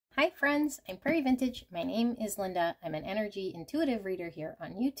friends, I'm Prairie Vintage. My name is Linda. I'm an energy intuitive reader here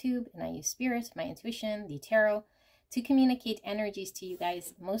on YouTube, and I use spirit, my intuition, the tarot to communicate energies to you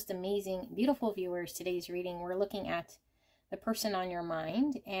guys, most amazing, beautiful viewers. Today's reading, we're looking at the person on your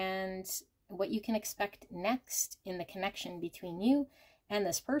mind and what you can expect next in the connection between you and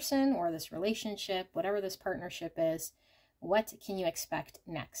this person or this relationship, whatever this partnership is. What can you expect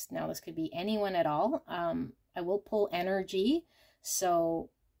next? Now, this could be anyone at all. I will pull energy, so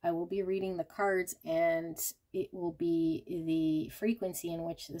I will be reading the cards, and it will be the frequency in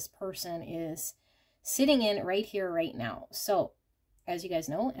which this person is sitting in right here, right now. So, as you guys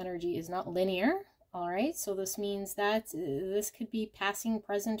know, energy is not linear. All right, so this means that this could be passing,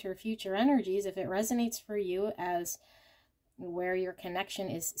 present, or future energies. If it resonates for you as where your connection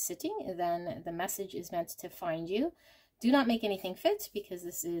is sitting, then the message is meant to find you. Do not make anything fit, because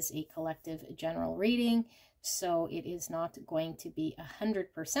this is a collective general reading, so it is not going to be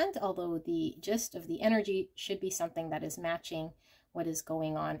 100%, although the gist of the energy should be something that is matching what is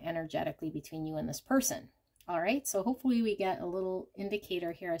going on energetically between you and this person. All right, so hopefully we get a little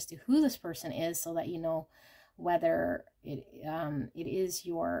indicator here as to who this person is, so that you know whether it is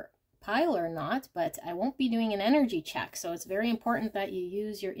your pile or not. But I won't be doing an energy check, so it's very important that you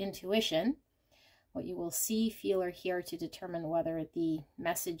use your intuition, what you will see, feel, or hear, to determine whether the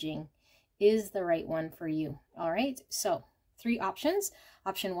messaging is the right one for you. All right, so 3 options.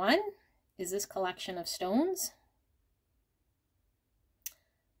 Option 1 is this collection of stones.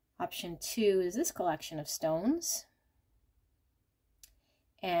 Option 2 is this collection of stones.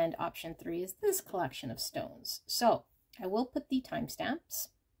 And option 3 is this collection of stones. So I will put the timestamps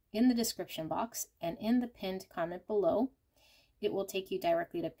in the description box and in the pinned comment below. It will take you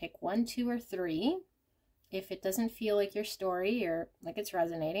directly to pick 1, 2, or 3. If it doesn't feel like your story or like it's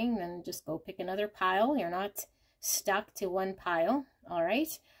resonating, then just go pick another pile. You're not stuck to one pile. All right.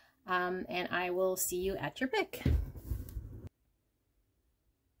 And I will see you at your pick.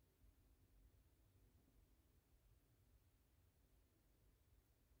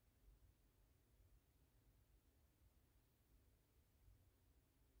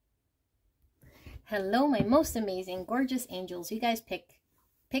 Hello, my most amazing, gorgeous angels. You guys pick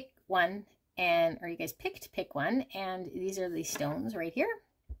one, or you guys pick one, and these are the stones right here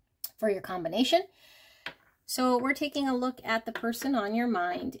for your combination. So we're taking a look at the person on your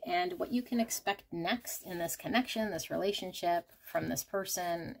mind and what you can expect next in this connection, this relationship, from this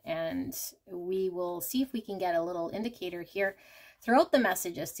person. And we will see if we can get a little indicator here throughout the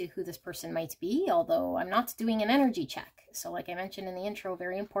message as to who this person might be, although I'm not doing an energy check. So like I mentioned in the intro,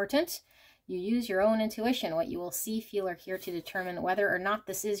 very important, you use your own intuition, what you will see, feel, or hear, to determine whether or not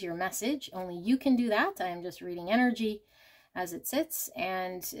this is your message. Only you can do that. I am just reading energy as it sits,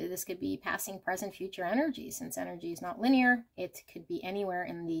 and this could be passing, present, future energy. Since energy is not linear, it could be anywhere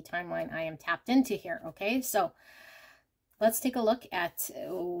in the timeline I am tapped into here. Okay, so let's take a look at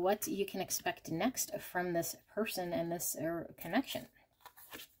what you can expect next from this person and this connection.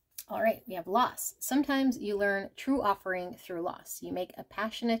 All right, we have loss. Sometimes you learn true offering through loss. You make a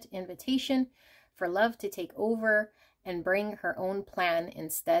passionate invitation for love to take over and bring her own plan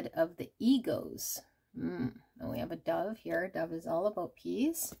instead of the ego's. And we have a dove here. Dove is all about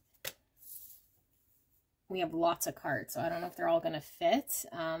peace. We have lots of cards, so I don't know if they're all going to fit.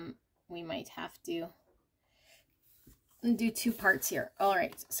 We might have to do 2 parts here. All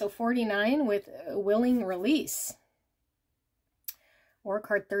right, so 49 with willing release. Or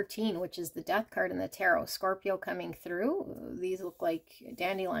card 13, which is the death card in the tarot. Scorpio coming through. These look like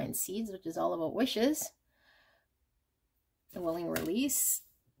dandelion seeds, which is all about wishes. The willing release.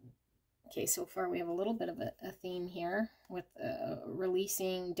 Okay, so far we have a little bit of a theme here with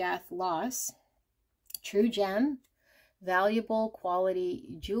releasing, death, loss. True gem. Valuable quality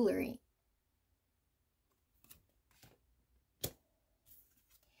jewelry.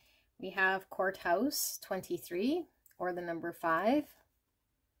 We have courthouse 23, or the number 5.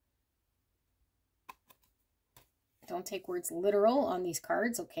 Don't take words literal on these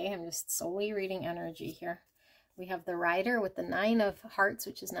cards, okay? I'm just solely reading energy here. We have the Rider with the 9 of hearts,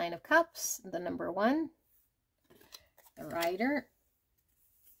 which is 9 of cups, the number 1. The Rider.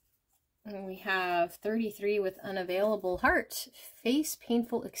 And we have 33 with unavailable heart. Face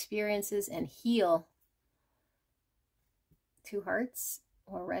painful experiences and heal. 2 hearts,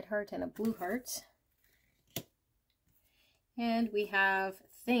 or red heart and a blue heart. And we have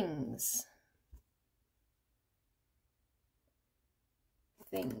things.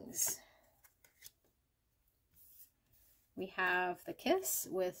 We have the Kiss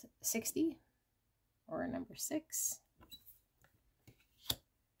with 60, or number 6.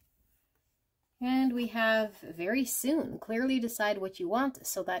 And we have very soon. Clearly decide what you want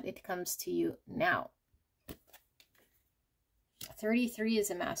so that it comes to you now. 33 is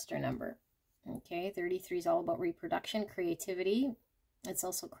a master number. Okay, 33 is all about reproduction, creativity. It's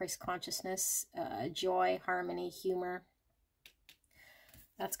also Christ consciousness, joy, harmony, humor.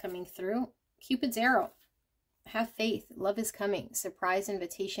 That's coming through. Cupid's arrow. Have faith. Love is coming. Surprise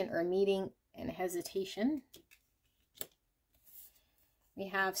invitation or meeting and hesitation. We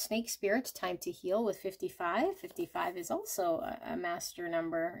have snake spirit, time to heal with 55. 55 is also a master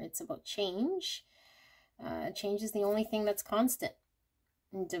number. It's about change. Change is the only thing that's constant.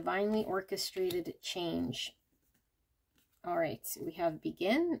 Divinely orchestrated change. All right, we have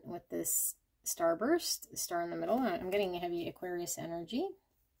begin with this starburst, star in the middle. I'm getting a heavy Aquarius energy.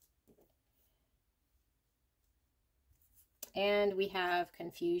 And we have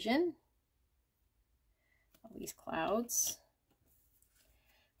confusion. All these clouds.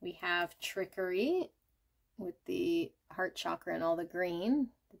 We have trickery with the heart chakra and all the green,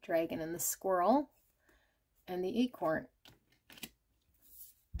 the dragon and the squirrel, and the acorn.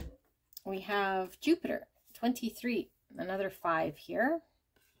 We have Jupiter, 23, another 5 here.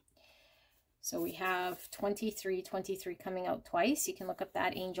 So we have 23, 23 coming out twice. You can look up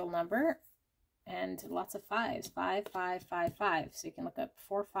that angel number. And lots of 5s, 5, 5, 5, 5. So you can look up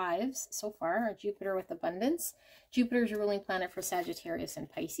 4 5s so far. Jupiter with abundance. Jupiter is a ruling planet for Sagittarius and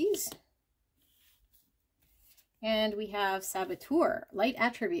Pisces. And we have Saboteur, light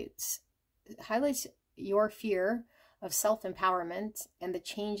attributes. It highlights your fear of self-empowerment and the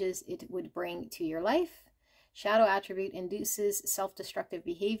changes it would bring to your life. Shadow attribute induces self-destructive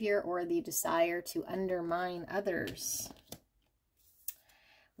behavior or the desire to undermine others.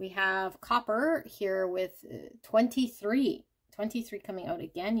 We have copper here with 23. 23 coming out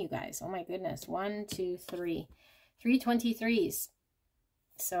again, you guys. Oh my goodness. 1, 2, 3. 3 23s.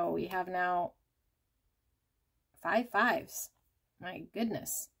 So we have now 5 5s. My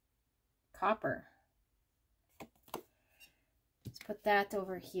goodness. Copper. Let's put that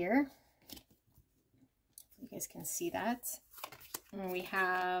over here. You guys can see that. And we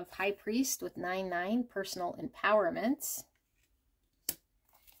have High Priest with 9 9. Personal empowerment.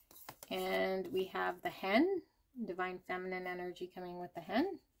 And we have the hen, divine feminine energy coming with the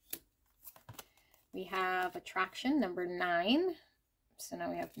hen. We have attraction, number 9. So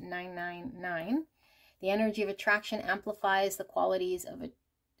now we have 999. The energy of attraction amplifies the qualities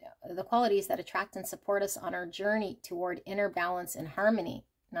that attract and support us on our journey toward inner balance and harmony.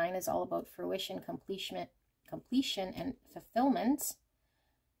 9 is all about fruition, completion, and fulfillment.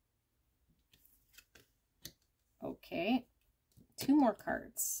 Okay, 2 more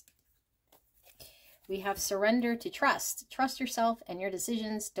cards. We have surrender to trust. Trust yourself and your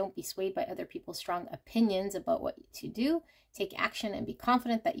decisions. Don't be swayed by other people's strong opinions about what to do. Take action and be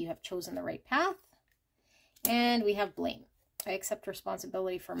confident that you have chosen the right path. And we have blame. I accept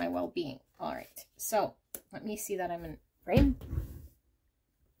responsibility for my well-being. All right. So let me see that I'm in frame.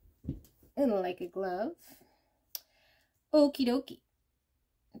 And like a glove. Okie dokie.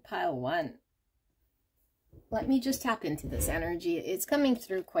 Pile 1. Let me just tap into this energy. It's coming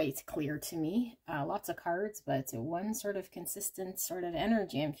through quite clear to me. Lots of cards, but one sort of consistent sort of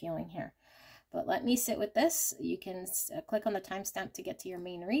energy I'm feeling here. But let me sit with this. You can click on the timestamp to get to your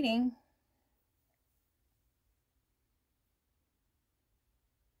main reading.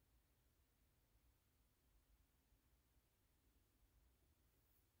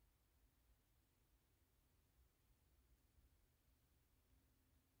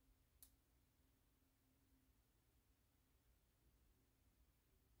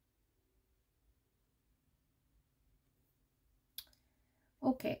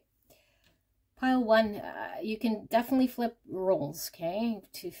 Okay, pile 1, you can definitely flip roles, okay,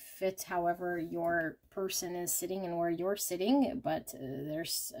 to fit however your person is sitting and where you're sitting, but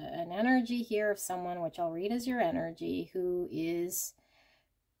there's an energy here of someone, which I'll read as your energy, who is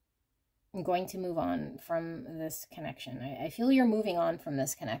going to move on from this connection. I feel you're moving on from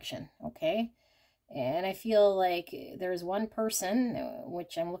this connection, okay? And I feel like there's one person,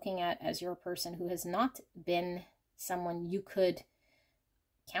 which I'm looking at as your person, who has not been someone you could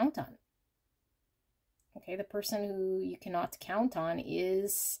count on. Okay, the person who you cannot count on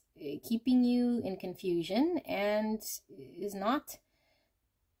is keeping you in confusion and is not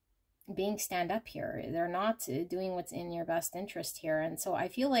being stand up here. They're not doing what's in your best interest here. And so I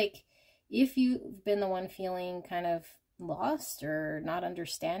feel like if you've been the one feeling kind of lost or not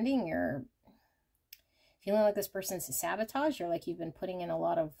understanding or feeling like this person's a sabotage, or like you've been putting in a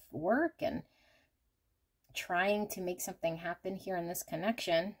lot of work and trying to make something happen here in this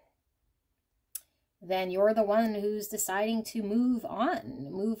connection, then you're the one who's deciding to move on,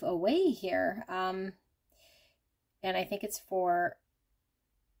 move away here. And I think it's for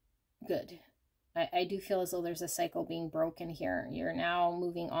good. I do feel as though there's a cycle being broken here. You're now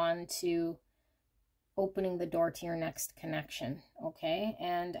moving on to opening the door to your next connection, okay?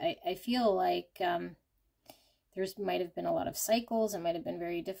 And I feel like there's might have been a lot of cycles. It might have been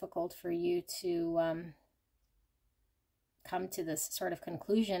very difficult for you to come to this sort of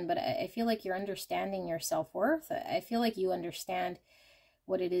conclusion, but I feel like you're understanding your self-worth. I feel like you understand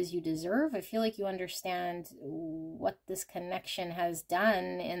what it is you deserve. I feel like you understand what this connection has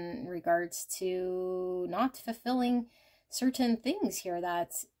done in regards to not fulfilling certain things here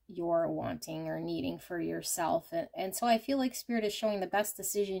that you're wanting or needing for yourself. And so I feel like Spirit is showing the best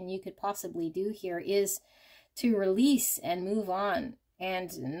decision you could possibly do here is to release and move on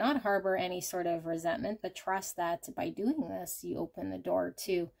and not harbor any sort of resentment, but trust that by doing this, you open the door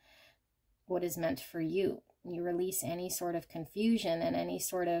to what is meant for you. You release any sort of confusion and any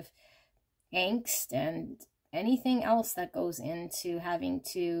sort of angst and anything else that goes into having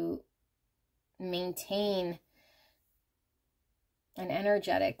to maintain an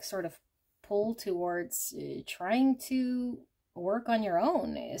energetic sort of pull towards trying to work on your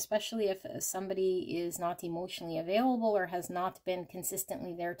own, especially if somebody is not emotionally available or has not been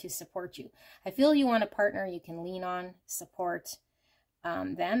consistently there to support you. I feel you want a partner you can lean on, support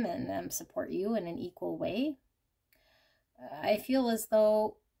them, and them support you in an equal way. I feel as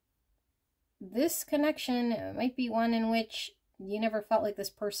though this connection might be one in which you never felt like this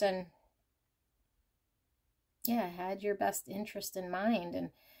person, had your best interest in mind, and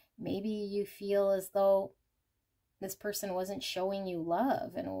maybe you feel as though this person wasn't showing you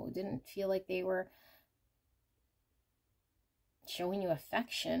love and didn't feel like they were showing you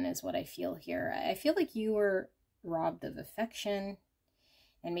affection, is what I feel here. I feel like you were robbed of affection,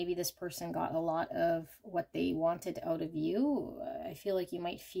 and maybe this person got a lot of what they wanted out of you. I feel like you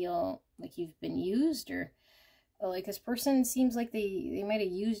might feel like you've been used, or like this person seems like they might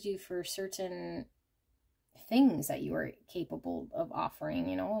have used you for certain things that you were capable of offering,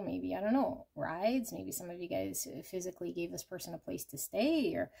 maybe, I don't know, rides. Maybe some of you guys physically gave this person a place to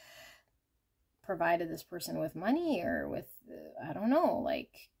stay, or provided this person with money, or with, I don't know,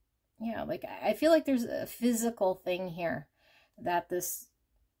 I feel like there's a physical thing here that this,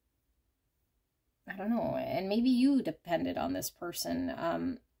 I don't know, and maybe you depended on this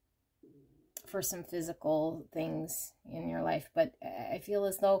person for some physical things in your life, but I feel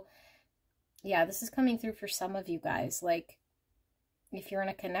as though, this is coming through for some of you guys. Like, if you're in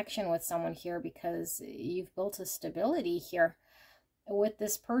a connection with someone here because you've built a stability here with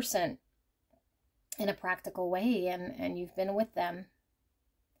this person in a practical way, and you've been with them,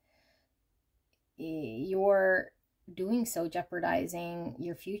 you're doing so jeopardizing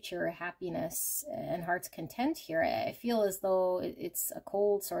your future happiness and heart's content here. I feel as though it's a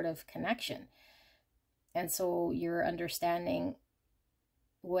cold sort of connection. And so you're understanding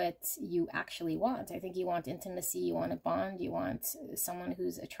what you actually want. I think you want intimacy, you want a bond, you want someone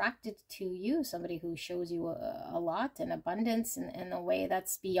who's attracted to you, somebody who shows you a lot and abundance in a way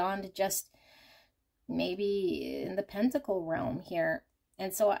that's beyond just maybe in the pentacle realm here.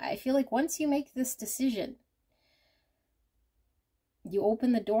 And so I feel like once you make this decision, you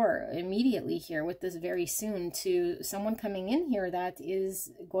open the door immediately here with this very soon to someone coming in here that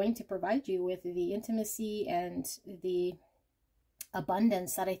is going to provide you with the intimacy and the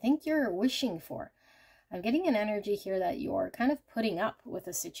abundance that I think you're wishing for. I'm getting an energy here that you're kind of putting up with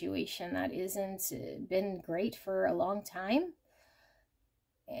a situation that isn't been great for a long time.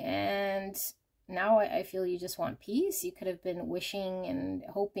 And now I feel you just want peace. You could have been wishing and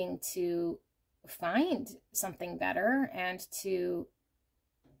hoping to find something better and to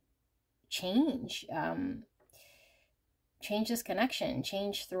change this connection,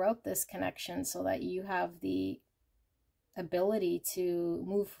 change throughout this connection, so that you have the ability to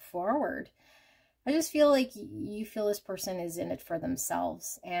move forward. I just feel like you feel this person is in it for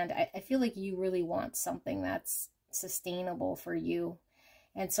themselves, and I feel like you really want something that's sustainable for you.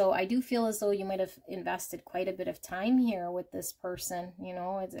 And so I do feel as though you might have invested quite a bit of time here with this person.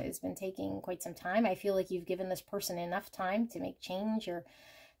 It's been taking quite some time. I feel like you've given this person enough time to make change, or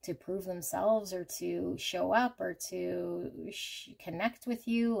to prove themselves, or to show up, or to connect with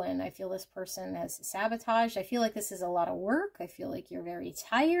you. And I feel this person has sabotaged. I feel like this is a lot of work. I feel like you're very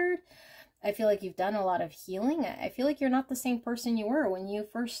tired. I feel like you've done a lot of healing. I feel like you're not the same person you were when you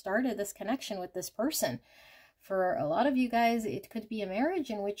first started this connection with this person. For a lot of you guys, it could be a marriage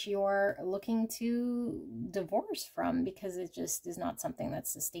in which you're looking to divorce from because it just is not something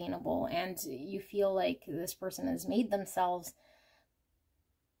that's sustainable. And you feel like this person has made themselves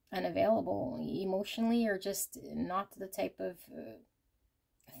unavailable emotionally, or just not the type of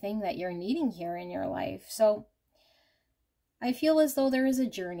thing that you're needing here in your life. So I feel as though there is a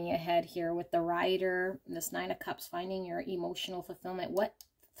journey ahead here with the Rider, this Nine of Cups, finding your emotional fulfillment. What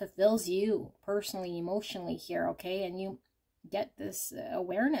fulfills you personally, emotionally here, okay? And you get this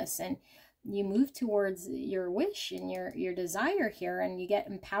awareness and you move towards your wish and your desire here, and you get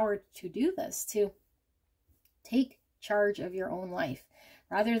empowered to do this, to take charge of your own life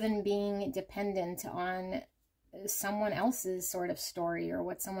rather than being dependent on someone else's sort of story or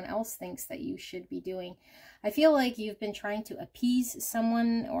what someone else thinks that you should be doing. I feel like you've been trying to appease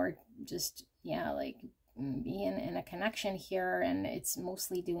someone, or just, yeah, like be in a connection here, and it's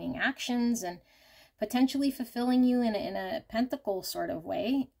mostly doing actions and potentially fulfilling you in a pentacle sort of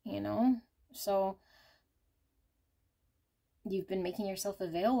way, you know? So you've been making yourself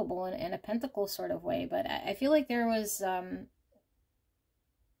available in a pentacle sort of way, but I feel like there was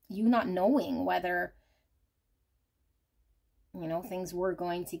you not knowing whether, you know, things were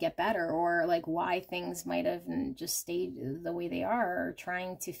going to get better, or like why things might have just stayed the way they are, or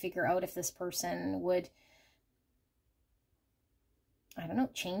trying to figure out if this person would, I don't know,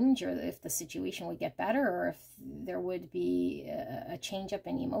 change, or if the situation would get better, or if there would be a change up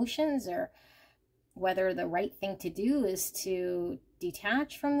in emotions, or whether the right thing to do is to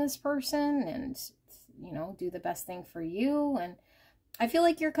detach from this person and, you know, do the best thing for you. And I feel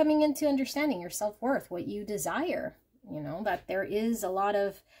like you're coming into understanding your self-worth, what you desire, you know, that there is a lot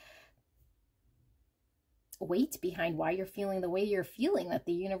of weight behind why you're feeling the way you're feeling, that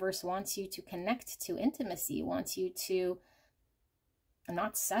the universe wants you to connect to intimacy, wants you to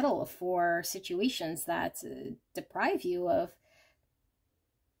not settle for situations that deprive you of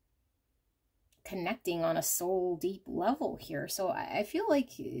connecting on a soul deep level here. So I feel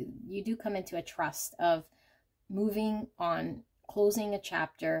like you do come into a trust of moving on, closing a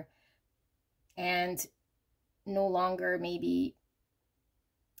chapter, and no longer maybe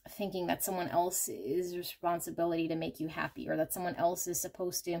thinking that someone else's responsibility to make you happy, or that someone else is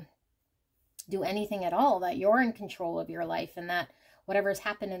supposed to do anything at all, that you're in control of your life, and that whatever's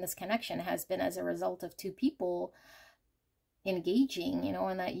happened in this connection has been as a result of two people engaging, you know,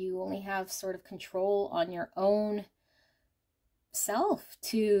 and that you only have sort of control on your own self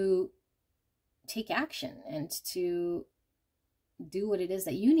to take action and to do what it is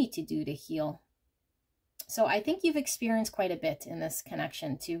that you need to do to heal. So I think you've experienced quite a bit in this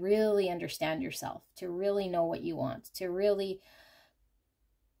connection to really understand yourself, to really know what you want, to really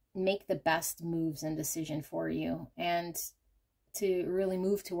make the best moves and decision for you, and to really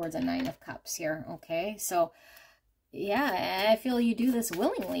move towards a Nine of Cups here, okay? So yeah, I feel you do this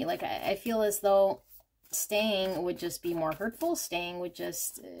willingly. Like, I feel as though staying would just be more hurtful. Staying would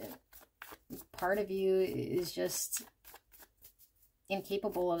just, part of you is just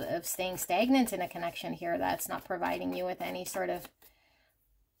incapable of staying stagnant in a connection here that's not providing you with any sort of,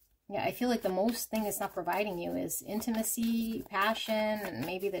 yeah, I feel like the most thing it's not providing you is intimacy, passion, and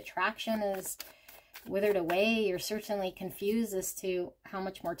maybe the attraction is withered away. You're certainly confused as to how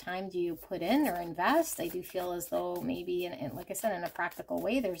much more time do you put in or invest. I do feel as though maybe, in like I said, in a practical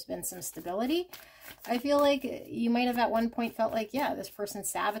way, there's been some stability. I feel like you might have at one point felt like, yeah, this person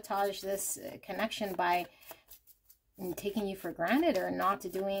sabotaged this connection by taking you for granted, or not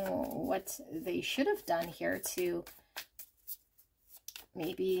doing what they should have done here to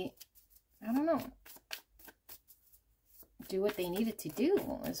maybe, I don't know, do what they needed to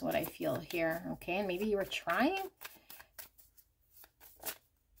do, is what I feel here, okay? And maybe you were trying.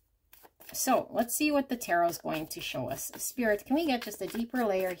 So let's see what the tarot is going to show us. Spirit, can we get just a deeper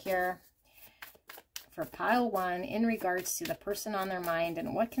layer here for pile 1 in regards to the person on their mind,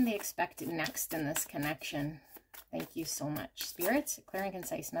 and what can they expect next in this connection? Thank you so much, Spirit. Clear and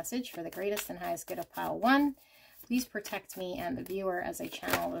concise message for the greatest and highest good of pile 1. Please protect me and the viewer as I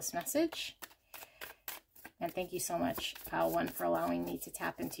channel this message. And thank you so much, pile 1, for allowing me to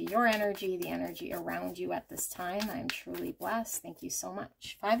tap into your energy, the energy around you at this time. I'm truly blessed. Thank you so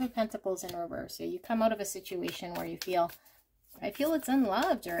much. 5 of Pentacles in reverse. So you come out of a situation where you feel, I feel it's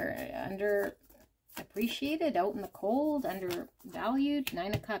unloved or underappreciated, out in the cold, undervalued.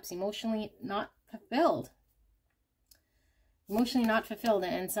 9 of Cups, emotionally not fulfilled. Emotionally not fulfilled.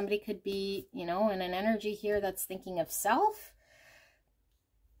 And somebody could be, you know, in an energy here that's thinking of self.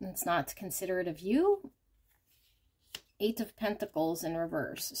 It's not considerate of you. 8 of Pentacles in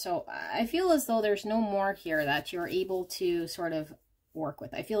reverse. So I feel as though there's no more here that you're able to sort of work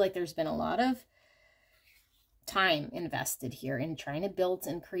with. I feel like there's been a lot of time invested here in trying to build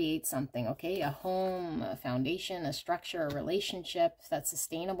and create something, okay? A home, a foundation, a structure, a relationship that's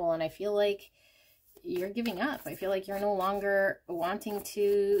sustainable. And I feel like you're giving up. I feel like you're no longer wanting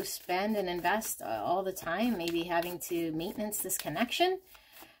to spend and invest all the time, maybe having to maintenance this connection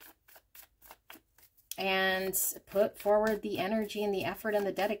and put forward the energy and the effort and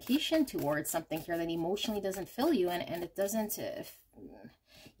the dedication towards something here that emotionally doesn't fill you. And it doesn't,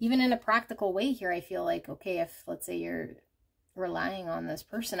 even in a practical way here, I feel like, okay, if let's say you're relying on this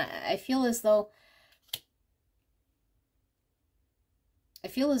person, I feel as though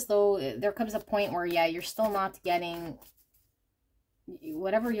there comes a point where, yeah, you're still not getting,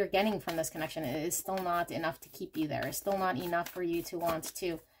 whatever you're getting from this connection is still not enough to keep you there. It's still not enough for you to want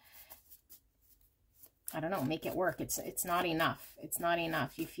to, I don't know, make it work. It's not enough. It's not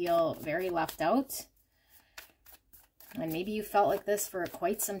enough. You feel very left out. And maybe you felt like this for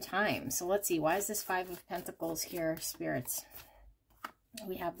quite some time. So let's see. Why is this Five of Pentacles here, spirits?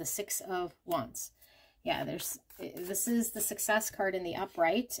 We have the Six of Wands. Yeah, this is the Success card in the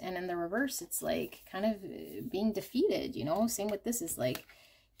upright. And in the reverse, it's like kind of being defeated, you know? Same with this is like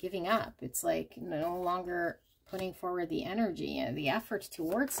giving up. It's like no longer putting forward the energy and the effort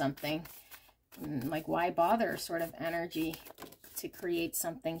towards something. Like, why bother sort of energy to create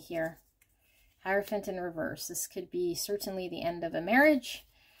something here? Hierophant in reverse. This could be certainly the end of a marriage,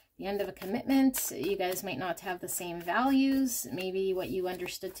 the end of a commitment. You guys might not have the same values. Maybe what you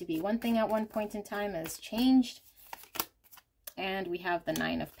understood to be one thing at one point in time has changed. And we have the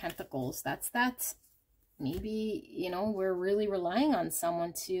Nine of Pentacles. That's that. Maybe, you know, we're really relying on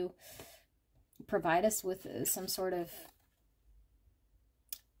someone to provide us with some sort of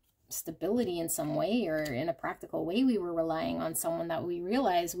stability in some way, or in a practical way we were relying on someone that we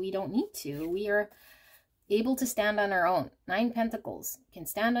realize we don't need to. We are able to stand on our own. Nine Pentacles. You can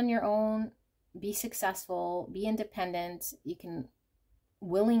stand on your own, be successful, be independent. You can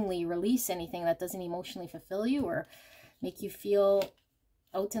willingly release anything that doesn't emotionally fulfill you or make you feel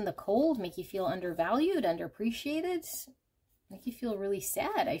out in the cold, make you feel undervalued, underappreciated, make you feel really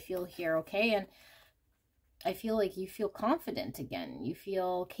sad, I feel here, okay? And I feel like you feel confident again. You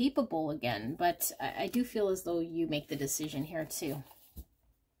feel capable again. But I do feel as though you make the decision here too.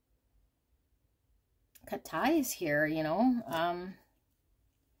 Cut ties here, you know.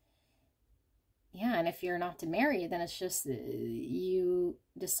 Yeah, and if you're not to marry, then it's just you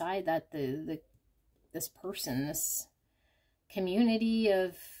decide that this person, this community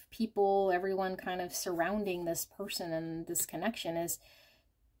of people, everyone kind of surrounding this person and this connection is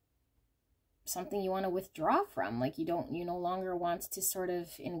something you want to withdraw from. Like you no longer want to sort of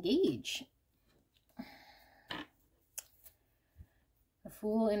engage. The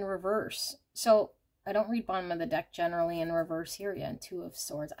Fool in reverse. So I don't read bottom of the deck generally in reverse here. Yeah, and Two of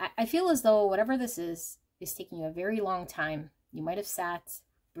Swords. I feel as though whatever this is taking you a very long time. You might have sat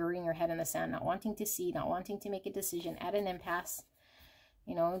burying your head in the sand, not wanting to see, not wanting to make a decision, at an impasse.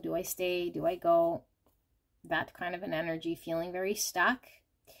 You know, do I stay? Do I go? That kind of an energy, feeling very stuck.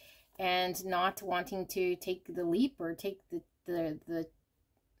 And not wanting to take the leap or take take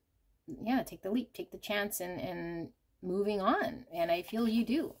the leap, take the chance and moving on. And I feel you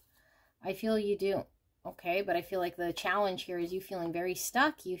do. I feel you do. Okay, but I feel like the challenge here is you feeling very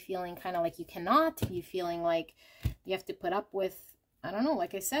stuck, you feeling kind of like you cannot, you feeling like you have to put up with, I don't know,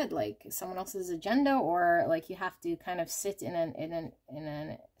 like I said, like someone else's agenda, or like you have to kind of sit in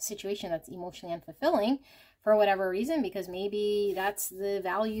a situation that's emotionally unfulfilling for whatever reason, because maybe that's the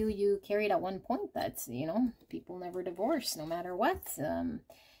value you carried at one point, that's, you know, people never divorce no matter what,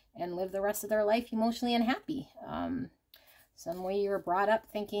 and live the rest of their life emotionally unhappy. Some way you were brought up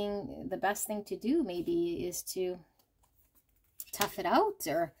thinking the best thing to do maybe is to tough it out,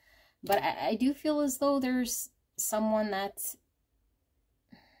 but I do feel as though there's someone that,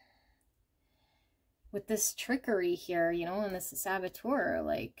 with this trickery here, you know, and this saboteur,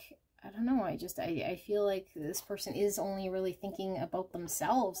 like, I don't know, I feel like this person is only really thinking about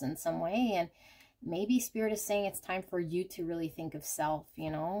themselves in some way, and maybe Spirit is saying it's time for you to really think of self, you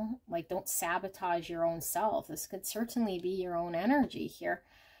know, like don't sabotage your own self. This could certainly be your own energy here.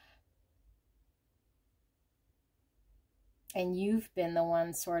 And you've been the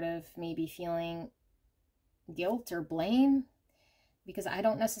one sort of maybe feeling guilt or blame, because I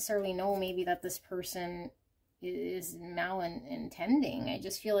don't necessarily know maybe that this person is malintending. I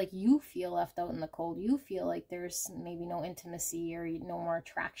just feel like you feel left out in the cold. You feel like there's maybe no intimacy or no more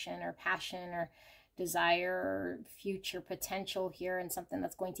attraction or passion or desire or future potential here, and something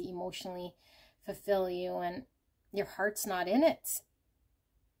that's going to emotionally fulfill you, and your heart's not in it.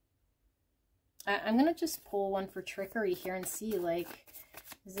 I'm going to just pull one for trickery here and see, like,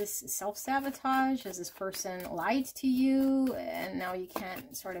 is this self-sabotage? Has this person lied to you and now you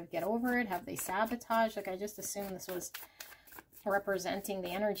can't sort of get over it? Have they sabotaged? Like, I just assume this was representing the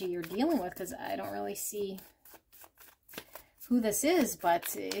energy you're dealing with, because I don't really see who this is,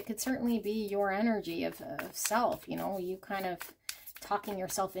 but it could certainly be your energy of self, you know, you kind of talking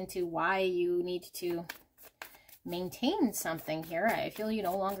yourself into why you need to maintain something here. I feel you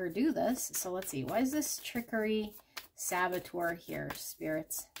no longer do this. So let's see, why is this trickery saboteur here,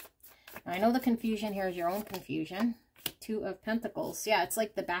 spirits? Now, I know the confusion here is your own confusion. Two of Pentacles. Yeah, it's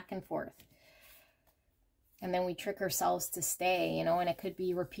like the back and forth. And then we trick ourselves to stay, you know, and it could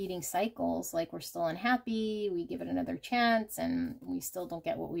be repeating cycles, like we're still unhappy, we give it another chance, and we still don't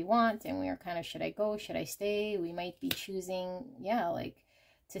get what we want, and we are kind of, should I go, should I stay? We might be choosing, yeah, like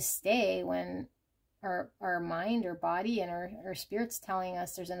to stay when our mind or body and our spirit's telling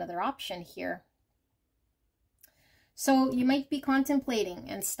us there's another option here. So you might be contemplating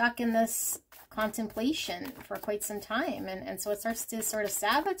and stuck in this contemplation for quite some time, and so it starts to sort of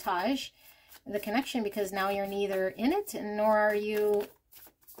sabotage the connection, because now you're neither in it nor are you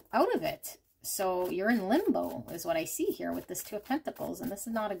out of it. So you're in limbo is what I see here with this Two of Pentacles, and this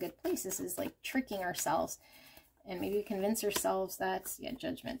is not a good place. This is like tricking ourselves, and maybe convince ourselves that, yeah,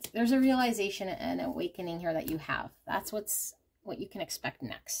 judgment. There's a realization and awakening here that you have. That's what you can expect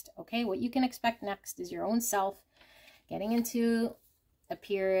next, okay? What you can expect next is your own self getting into a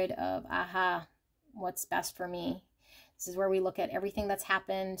period of, aha, what's best for me? This is where we look at everything that's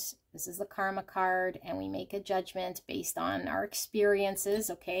happened. This is the karma card, and we make a judgment based on our experiences,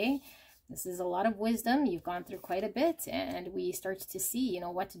 okay? This is a lot of wisdom. You've gone through quite a bit, and we start to see, you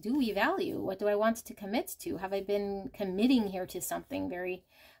know, what do we value? What do I want to commit to? Have I been committing here to something very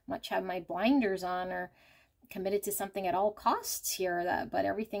much, have my blinders on, or committed to something at all costs here, but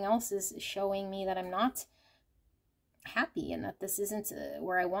everything else is showing me that I'm not happy and that this isn't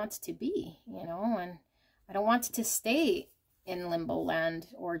where I want to be, you know, and I don't want to stay in limbo land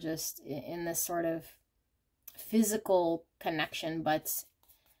or just in this sort of physical connection, but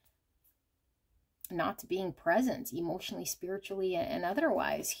not being present emotionally, spiritually, and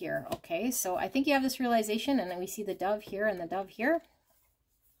otherwise here. Okay, so I think you have this realization, and then we see the dove here and the dove here.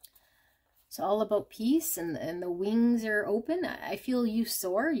 It's all about peace, and the wings are open. I feel you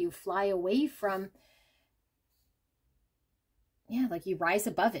soar, you fly away from, yeah, like you rise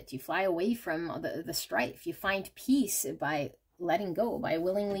above it. You fly away from the strife. You find peace by letting go, by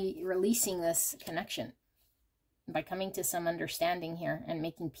willingly releasing this connection, by coming to some understanding here and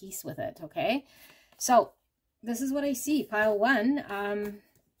making peace with it, okay? So this is what I see. Pile one,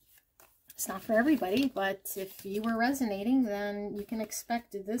 it's not for everybody, but if you were resonating, then you can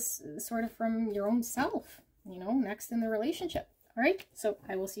expect this sort of from your own self, you know, next in the relationship. All right, so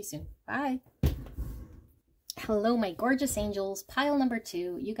I will see you soon. Bye. Hello, my gorgeous angels. Pile number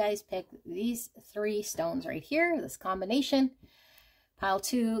two. You guys pick these three stones right here, this combination. Pile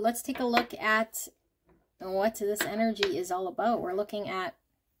two, let's take a look at what this energy is all about. We're looking at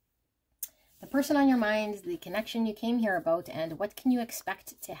the person on your mind, the connection you came here about, and what can you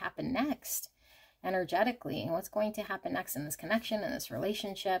expect to happen next energetically, and what's going to happen next in this connection, in this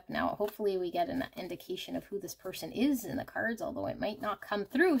relationship. Now, hopefully we get an indication of who this person is in the cards, although it might not come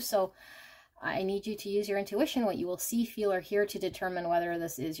through. So I need you to use your intuition, what you will see, feel, or hear, to determine whether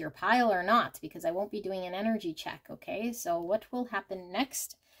this is your pile or not, because I won't be doing an energy check, okay? So what will happen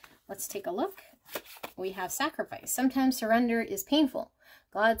next? Let's take a look. We have sacrifice. Sometimes surrender is painful.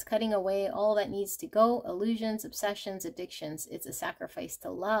 God's cutting away all that needs to go. Illusions, obsessions, addictions. It's a sacrifice to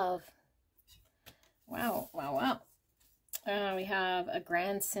love. Wow, wow, wow. We have a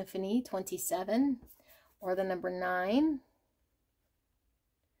Grand Symphony, 27, or the number 9.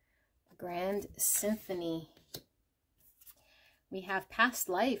 Grand Symphony. We have past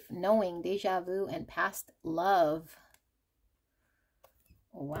life, knowing, deja vu, and past love.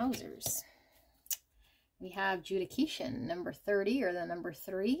 Wowzers. We have judication, number 30, or the number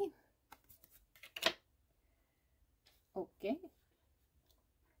 3. Okay.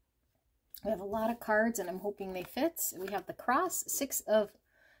 We have a lot of cards, and I'm hoping they fit. We have the cross, 6 of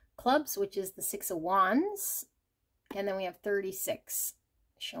clubs, which is the 6 of wands. And then we have 36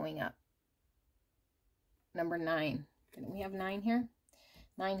 showing up. Number 9. Didn't we have 9 here?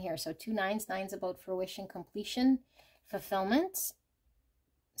 9 here. So 2 9s. 9's about fruition, completion, fulfillment.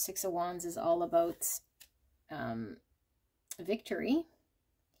 6 of wands is all about victory.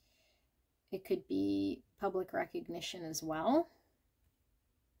 It could be public recognition as well.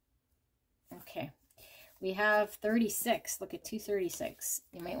 Okay. We have 36. Look at 236.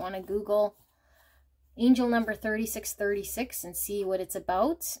 You might want to Google angel number 3636 and see what it's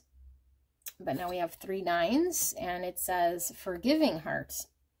about. But now we have 3 9s, and it says forgiving heart.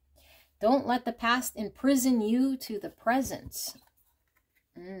 Don't let the past imprison you to the present.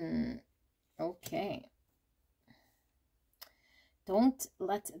 Okay. Don't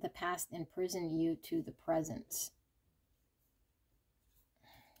let the past imprison you to the present.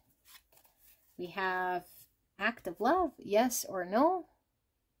 We have act of love, yes or no.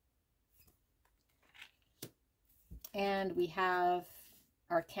 And we have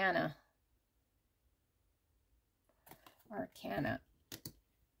arcana. Arcana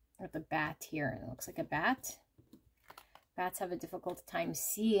with a bat here. It looks like a bat. Bats have a difficult time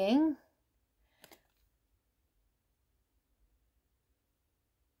seeing.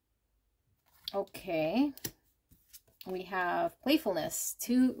 Okay. We have playfulness.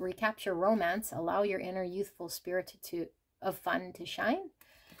 To recapture romance, allow your inner youthful spirit of fun to shine.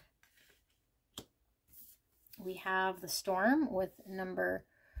 We have the storm with number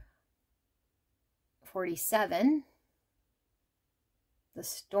 47. The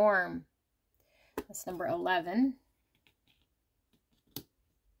storm, that's number 11.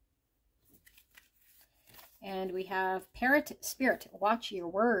 And we have parrot spirit, watch your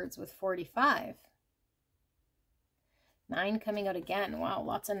words with 45. 9 coming out again. Wow,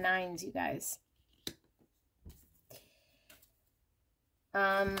 lots of 9s, you guys.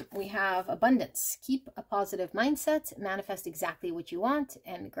 We have abundance. Keep a positive mindset. Manifest exactly what you want.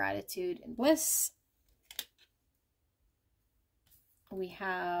 And gratitude and bliss. We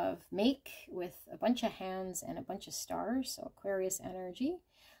have make with a bunch of hands and a bunch of stars. So Aquarius energy.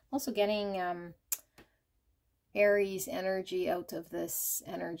 Also getting Aries energy out of this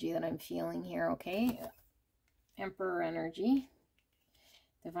energy that I'm feeling here, okay? Emperor energy.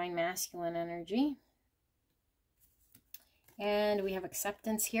 Divine masculine energy. And we have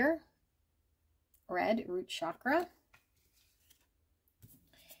acceptance here. Red, root chakra.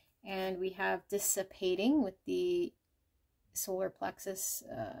 And we have dissipating with the solar plexus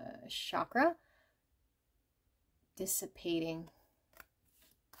chakra. Dissipating.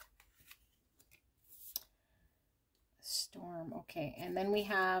 Storm. Okay. And then we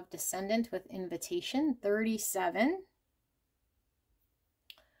have descendant with invitation. 37.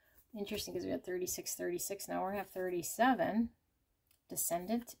 Interesting because we had 36, 36. Now we have 37.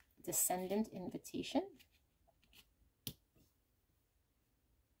 Descendant invitation.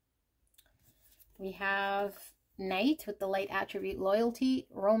 We have knight with the light attribute loyalty,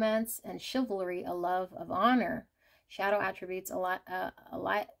 romance, and chivalry, a love of honor. Shadow attributes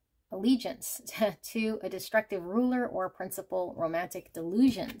allegiance to a destructive ruler or principal, romantic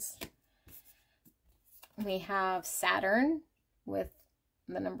delusions. We have Saturn with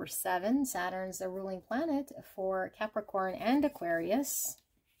the number 7. Saturn's the ruling planet for Capricorn and Aquarius.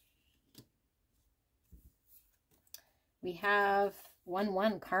 We have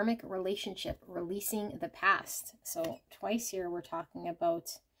 1-1, karmic relationship, releasing the past. So twice here we're talking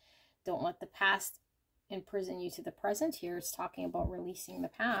about don't let the past imprison you to the present. Here it's talking about releasing the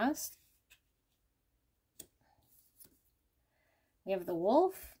past. We have the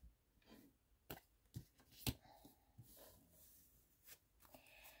wolf.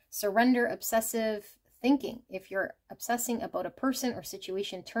 Surrender obsessive thinking. If you're obsessing about a person or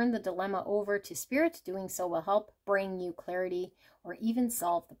situation, turn the dilemma over to spirit. Doing so will help bring you clarity or even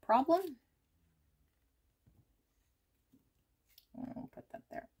solve the problem. I'll put that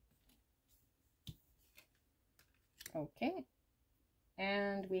there. Okay.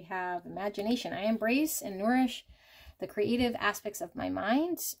 And we have imagination. I embrace and nourish the creative aspects of my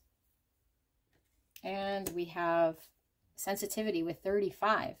mind. And we have sensitivity with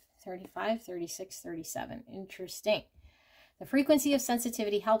 35. 35, 36, 37. Interesting. The frequency of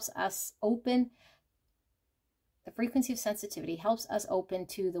sensitivity helps us open. The frequency of sensitivity helps us open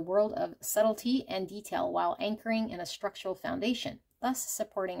to the world of subtlety and detail while anchoring in a structural foundation, thus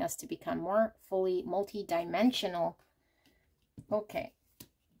supporting us to become more fully multi-dimensional. Okay.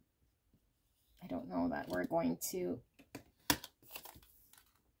 I don't know that we're going to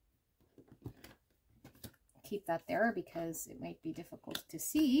keep that there because it might be difficult to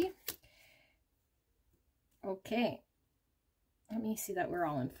see. Okay. Let me see that we're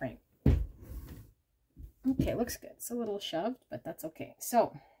all in frame. Okay, looks good. It's a little shoved, but that's okay.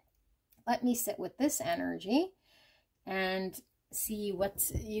 So let me sit with this energy and see what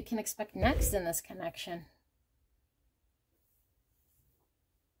you can expect next in this connection.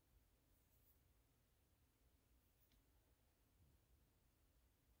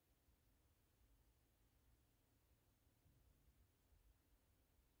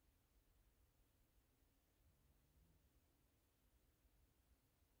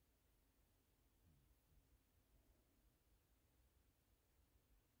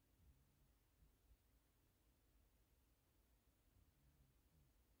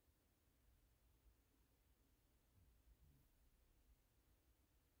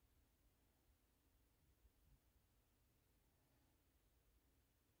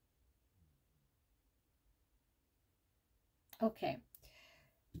 Okay.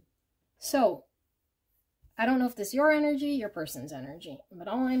 So, I don't know if this is your energy, your person's energy, but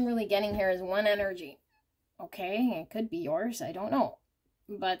all I'm really getting here is one energy. Okay, it could be yours, I don't know.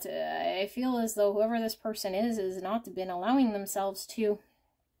 But I feel as though whoever this person is not been allowing themselves to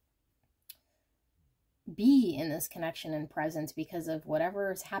be in this connection and presence because of whatever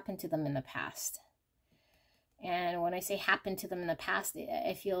has happened to them in the past. And when I say happened to them in the past,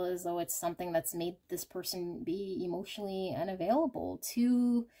 I feel as though it's something that's made this person be emotionally unavailable,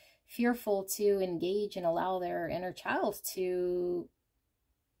 too fearful to engage and allow their inner child to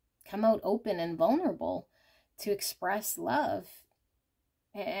come out open and vulnerable, to express love.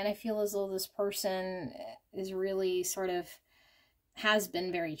 And I feel as though this person is really sort of has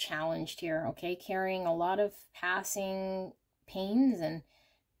been very challenged here, okay? Carrying a lot of passing pains, and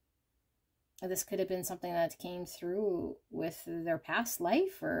this could have been something that came through with their past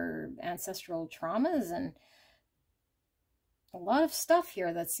life or ancestral traumas, and a lot of stuff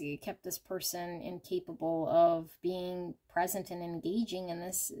here that's kept this person incapable of being present and engaging in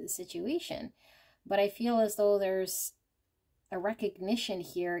this situation. But I feel as though there's a recognition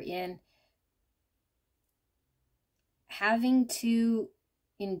here in having to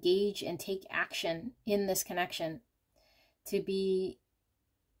engage and take action in this connection, to be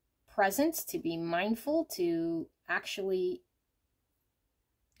present, to be mindful, to actually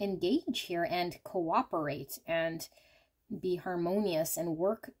engage here and cooperate and be harmonious and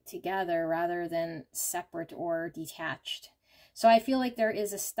work together rather than separate or detached. So I feel like there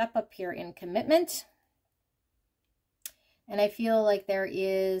is a step up here in commitment, and I feel like there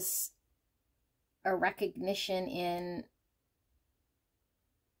is a recognition in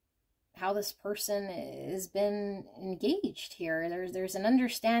how this person has been engaged here. There's an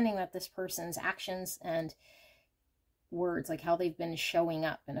understanding that this person's actions and words, like how they've been showing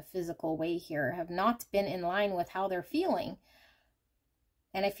up in a physical way here, have not been in line with how they're feeling.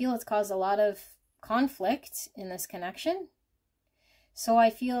 And I feel it's caused a lot of conflict in this connection. So I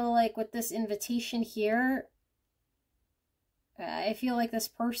feel like with this invitation here, I feel like this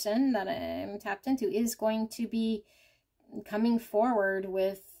person that I'm tapped into is going to be coming forward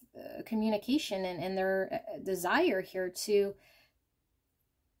with communication and their desire here to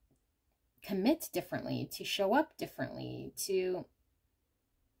commit differently, to show up differently, to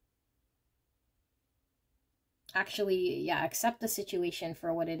actually, accept the situation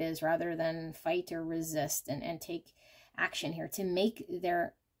for what it is rather than fight or resist, and take action here to make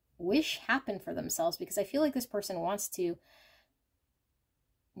their wish happen for themselves. Because I feel like this person wants to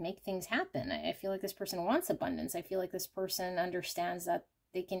make things happen. I feel like this person wants abundance. I feel like this person understands that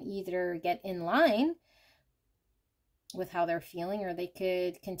they can either get in line with how they're feeling, or they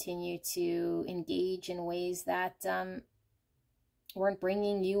could continue to engage in ways that weren't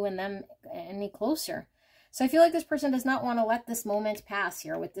bringing you and them any closer. So I feel like this person does not want to let this moment pass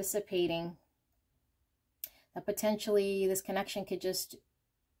here with dissipating, that potentially this connection could just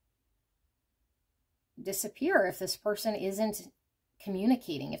disappear if this person isn't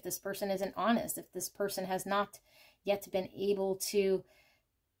communicating, if this person isn't honest, if this person has not yet been able to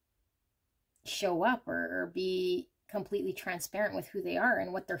show up or be completely transparent with who they are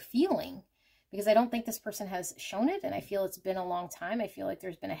and what they're feeling. Because I don't think this person has shown it, and I feel it's been a long time. I feel like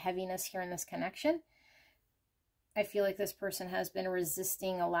there's been a heaviness here in this connection. I feel like this person has been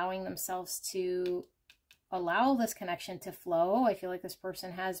resisting allowing themselves to allow this connection to flow. I feel like this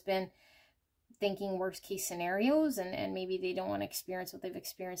person has been thinking worst case scenarios, and maybe they don't want to experience what they've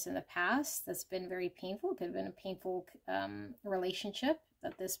experienced in the past. That's been very painful. It could have been a painful relationship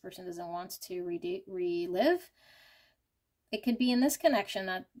that this person doesn't want to relive. It could be in this connection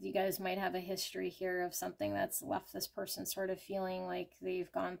that you guys might have a history here of something that's left this person sort of feeling like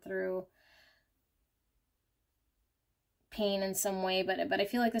they've gone through pain in some way, but I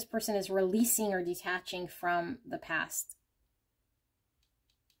feel like this person is releasing or detaching from the past.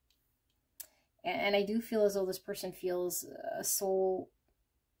 And I do feel as though this person feels a soul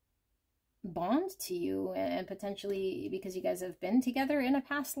bond to you, and potentially because you guys have been together in a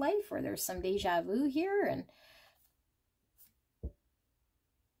past life, or there's some deja vu here,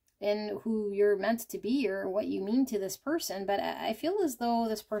 and who you're meant to be or what you mean to this person. But I feel as though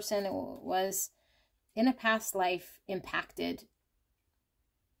this person was in a past life impacted,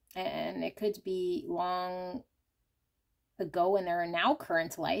 and it could be long ago in their now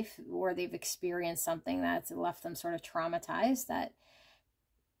current life where they've experienced something that's left them sort of traumatized, that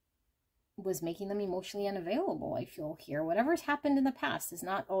was making them emotionally unavailable. I feel here whatever's happened in the past has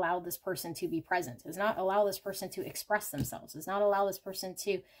not allowed this person to be present, has not allowed this person to express themselves, has not allowed this person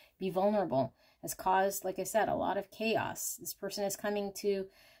to be vulnerable, has caused, like I said, a lot of chaos. This person is coming to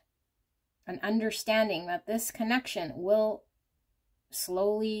an understanding that this connection will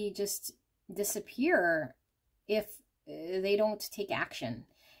slowly just disappear if they don't take action,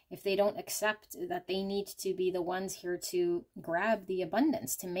 if they don't accept that they need to be the ones here to grab the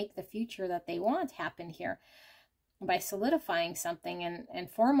abundance, to make the future that they want happen here by solidifying something and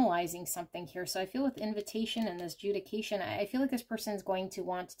formalizing something here. So I feel with invitation and this judication, I feel like this person is going to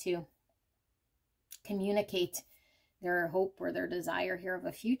want to communicate their hope or their desire here of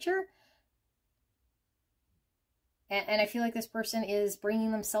a future. And I feel like this person is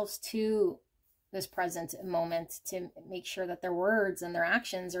bringing themselves to this present moment to make sure that their words and their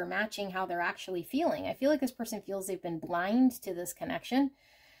actions are matching how they're actually feeling. I feel like this person feels they've been blind to this connection.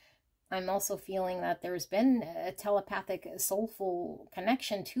 I'm also feeling that there's been a telepathic, soulful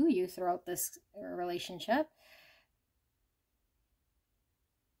connection to you throughout this relationship.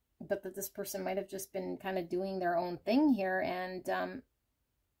 But that this person might have just been kind of doing their own thing here. And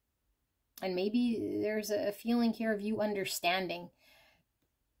maybe there's a feeling here of you understanding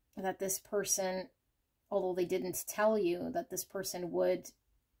that this person, although they didn't tell you, that this person would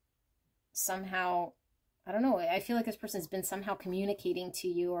somehow, I don't know, I feel like this person's been somehow communicating to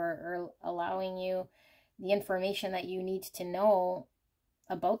you or allowing you the information that you need to know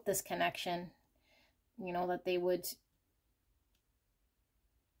about this connection. You know, that they would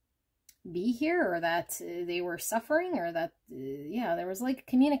be here, or that they were suffering, or that, yeah, there was like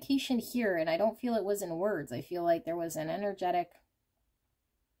communication here. And I don't feel it was in words. I feel like there was an energetic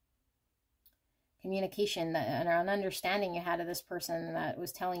communication and an understanding you had of this person that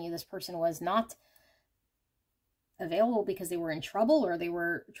was telling you this person was not available because they were in trouble, or they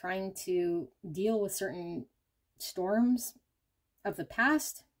were trying to deal with certain storms of the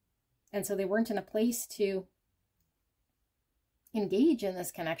past. And so they weren't in a place to engage in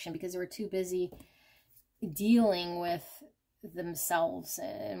this connection because they were too busy dealing with themselves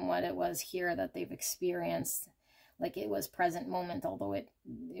and what it was here that they've experienced. Like it was present moment, although it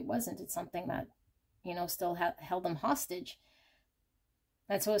wasn't. It's something that, you know, still held them hostage.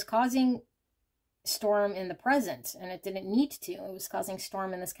 And so it's causing storm in the present, and it didn't need to. It was causing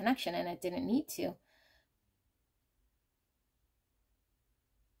storm in this connection, and it didn't need to.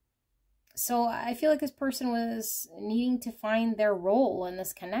 So I feel like this person was needing to find their role in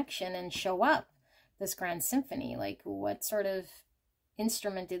this connection and show up this grand symphony. Like, what sort of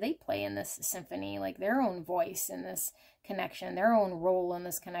instrument do they play in this symphony? Like their own voice in this connection, their own role in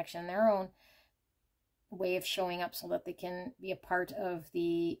this connection, their own way of showing up so that they can be a part of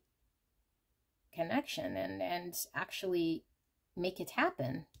the connection and actually make it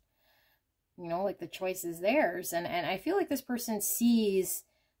happen. You know, like the choice is theirs. And I feel like this person sees,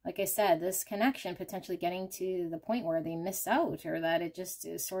 like I said, this connection potentially getting to the point where they miss out, or that it just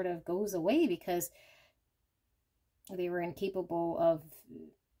sort of goes away because they were incapable of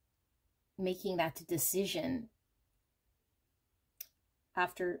making that decision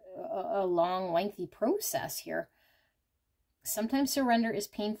after a long, lengthy process here. Sometimes surrender is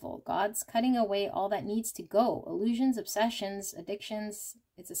painful. God's cutting away all that needs to go. Illusions, obsessions, addictions.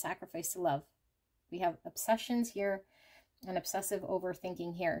 It's a sacrifice to love. We have obsessions here and obsessive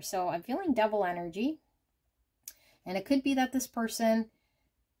overthinking here. So I'm feeling devil energy. And it could be that this person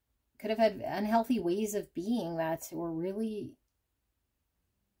could have had unhealthy ways of being that were really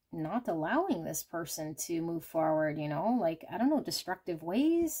not allowing this person to move forward, you know, like, I don't know, destructive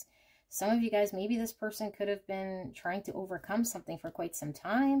ways. Some of you guys, maybe this person could have been trying to overcome something for quite some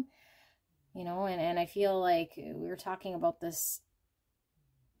time, you know, and I feel like we were talking about this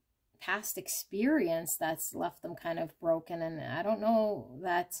past experience that's left them kind of broken. And I don't know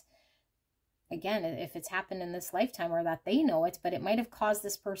that, again, if it's happened in this lifetime or that they know it, but it might have caused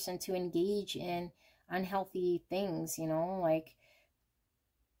this person to engage in unhealthy things, you know, like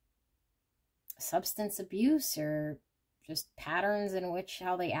substance abuse or just patterns in which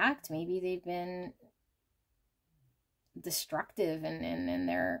how they act. Maybe they've been destructive in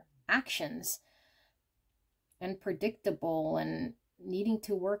their actions and predictable and needing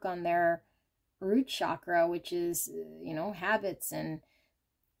to work on their root chakra, which is, you know, habits and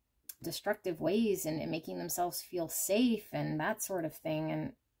destructive ways and making themselves feel safe and that sort of thing.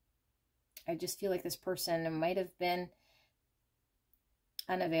 And I just feel like this person might have been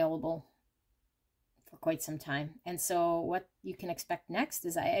unavailable for quite some time. And so what you can expect next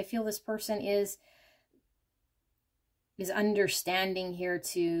is I feel this person is understanding here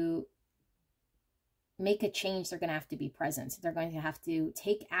to make a change. They're going to have to be present. They're going to have to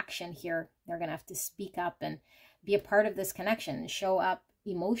take action here. They're going to have to speak up and be a part of this connection, show up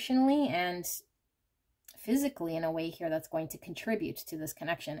emotionally and physically in a way here that's going to contribute to this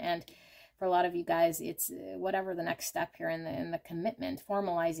connection. And for a lot of you guys, it's whatever the next step here in the commitment,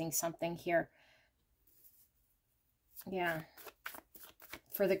 formalizing something here. Yeah.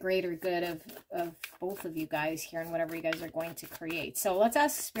 for the greater good of both of you guys here and whatever you guys are going to create. So let's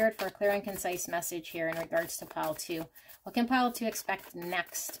ask Spirit for a clear and concise message here in regards to pile 2. What can pile 2 expect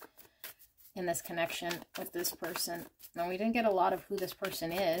next in this connection with this person? Now, we didn't get a lot of who this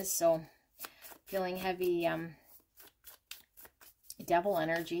person is, so feeling heavy devil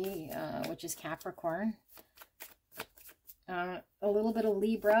energy, which is Capricorn. A little bit of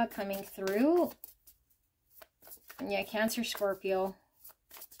Libra coming through. Yeah, Cancer, Scorpio,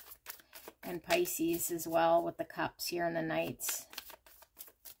 and Pisces as well with the cups here and the knights.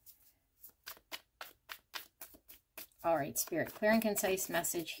 All right, Spirit, clear and concise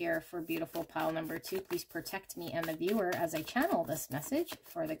message here for beautiful pile number 2. Please protect me and the viewer as I channel this message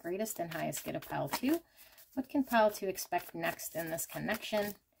for the greatest and highest good of pile 2. What can pile 2 expect next in this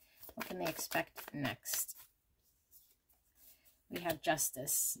connection? What can they expect next? We have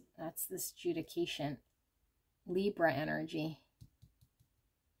Justice. That's this adjudication. Libra energy.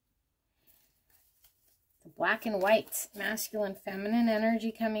 The black and white, masculine, feminine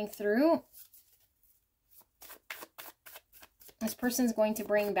energy coming through. This person's going to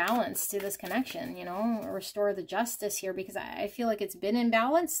bring balance to this connection, you know, restore the justice here, because I feel like it's been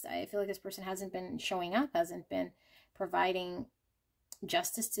imbalanced. I feel like this person hasn't been showing up, hasn't been providing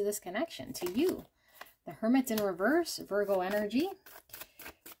justice to this connection, to you. The Hermit in reverse, Virgo energy.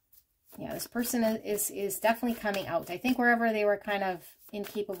 Yeah, this person is definitely coming out. I think wherever they were kind of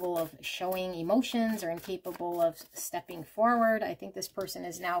incapable of showing emotions or incapable of stepping forward, I think this person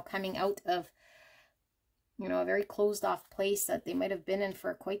is now coming out of, you know, a very closed off place that they might have been in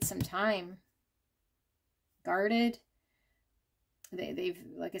for quite some time. Guarded. They've,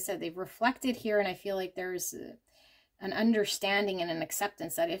 like I said, they've reflected here, and I feel like there's an understanding and an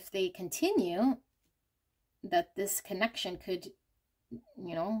acceptance that if they continue, that this connection could,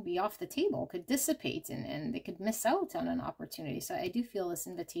 you know, be off the table, could dissipate, and they could miss out on an opportunity. So I do feel this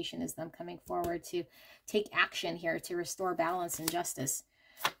invitation is them coming forward to take action here to restore balance and justice.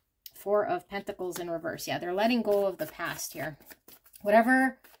 4 of Pentacles in reverse. Yeah, they're letting go of the past here.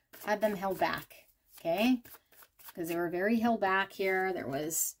 Whatever had them held back, okay? Because they were very held back here. There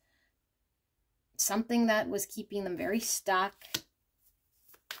was something that was keeping them very stuck.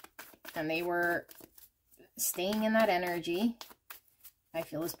 And they were staying in that energy. I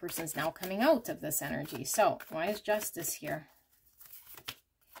feel this person's now coming out of this energy. So, why is Justice here?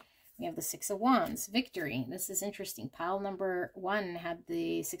 We have the 6 of Wands, Victory. This is interesting. Pile number 1 had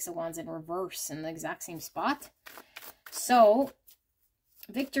the 6 of Wands in reverse in the exact same spot. So,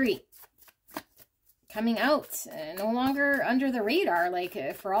 Victory coming out, no longer under the radar,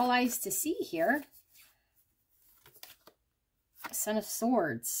 like for all eyes to see here. Son of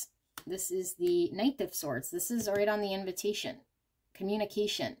Swords. This is the Knight of Swords. This is right on the invitation.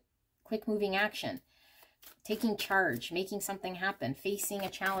 Communication, quick moving action. Taking charge, making something happen, facing a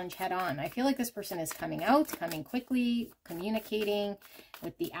challenge head on. I feel like this person is coming out, coming quickly, communicating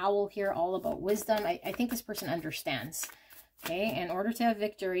with the owl here, all about wisdom. I think this person understands. Okay, in order to have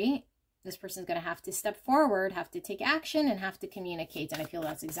victory, this person's going to have to step forward, have to take action, and have to communicate. And I feel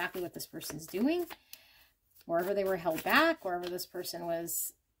that's exactly what this person's doing. Wherever they were held back, wherever this person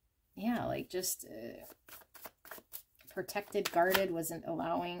was, yeah, like just protected, guarded, wasn't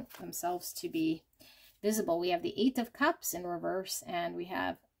allowing themselves to be visible. We have the 8 of Cups in reverse, and we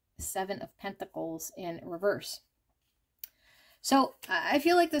have 7 of Pentacles in reverse. So I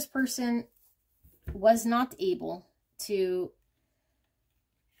feel like this person was not able to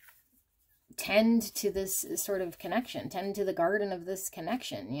tend to this sort of connection, tend to the garden of this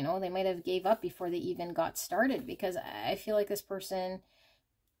connection. You know, they might have gave up before they even got started, because I feel like this person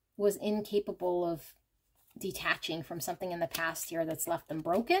was incapable of detaching from something in the past here that's left them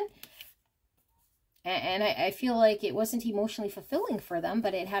broken. And I feel like it wasn't emotionally fulfilling for them,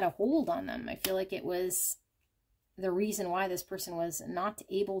 but it had a hold on them. I feel like it was the reason why this person was not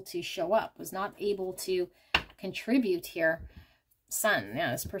able to show up, was not able to contribute here. Sun.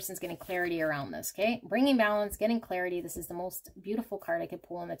 Yeah, this person's getting clarity around this, okay? Bringing balance, getting clarity. This is the most beautiful card I could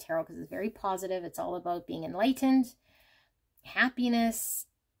pull in the tarot, because it's very positive. It's all about being enlightened, happiness.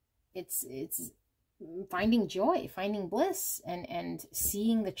 It's finding joy, finding bliss, and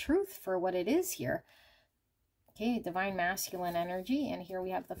seeing the truth for what it is here. Okay, divine masculine energy, and here we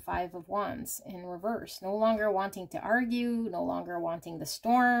have the 5 of Wands in reverse. No longer wanting to argue, no longer wanting the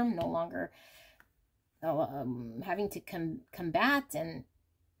storm, no longer having to combat and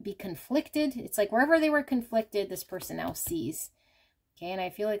be conflicted. It's like wherever they were conflicted, this person now sees. Okay, and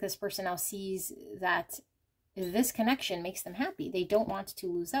I feel like this person now sees that this connection makes them happy. They don't want to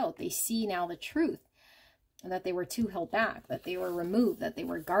lose out. They see now the truth, that they were too held back, that they were removed, that they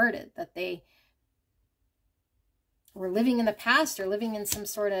were guarded, that they were living in the past or living in some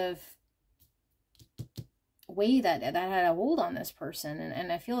sort of way that had a hold on this person.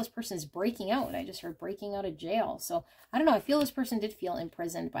 And I feel this person is breaking out. I just heard breaking out of jail. So I don't know. I feel this person did feel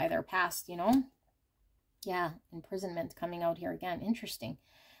imprisoned by their past, you know? Yeah, imprisonment coming out here again. Interesting.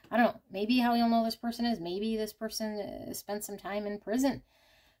 I don't know. Maybe how you'll know this person is, maybe this person spent some time in prison.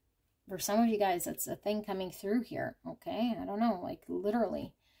 For some of you guys, that's a thing coming through here. Okay, I don't know, like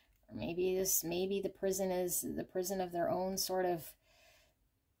literally. Or maybe the prison is the prison of their own sort of,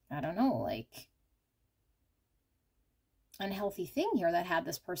 I don't know, like unhealthy thing here that had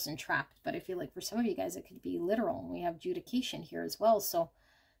this person trapped. But I feel like for some of you guys, it could be literal. We have adjudication here as well. So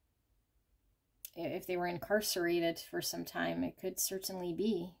if they were incarcerated for some time, it could certainly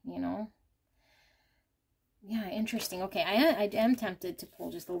be, you know. Yeah, interesting. Okay, I am tempted to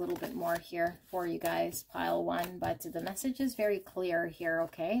pull just a little bit more here for you guys, pile one, but the message is very clear here,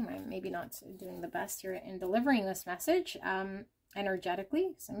 okay? I'm maybe not doing the best here in delivering this message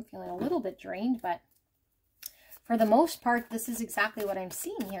energetically, so I'm feeling a little bit drained, but for the most part, this is exactly what I'm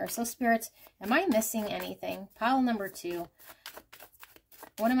seeing here. So, Spirit, am I missing anything? Pile number 2.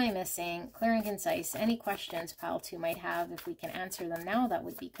 What am I missing? Clear and concise. Any questions pile 2 might have, if we can answer them now, that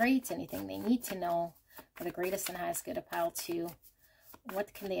would be great. Anything they need to know for the greatest and highest good of pile 2.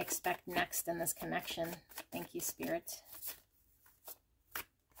 What can they expect next in this connection? Thank you, Spirit.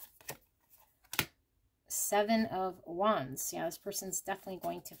 7 of Wands. Yeah, this person's definitely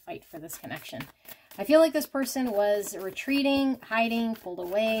going to fight for this connection. I feel like this person was retreating, hiding, pulled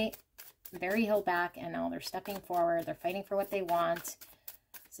away, very held back, and now they're stepping forward. They're fighting for what they want.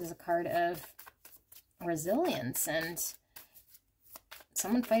 This is a card of resilience and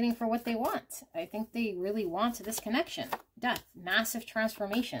someone fighting for what they want. I think they really want this connection. Death, massive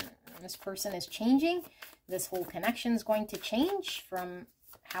transformation. This person is changing. This whole connection is going to change from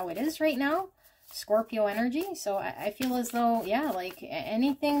how it is right now. Scorpio energy. So I feel as though, yeah, like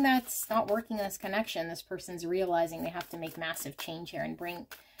anything that's not working in this connection, this person's realizing they have to make massive change here and bring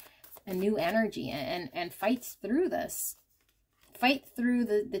a new energy and fight through this. Fight through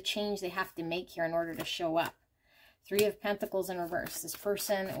the change they have to make here in order to show up. 3 of Pentacles in reverse. This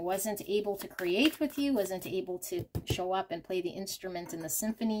person wasn't able to create with you, wasn't able to show up and play the instrument in the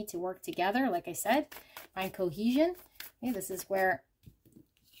symphony to work together. Like I said, find cohesion. Okay, this is where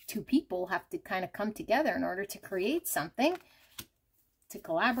 2 people have to kind of come together in order to create something, to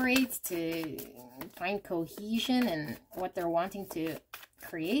collaborate, to find cohesion in what they're wanting to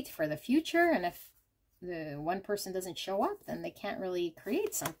create for the future. And if the one person doesn't show up, then they can't really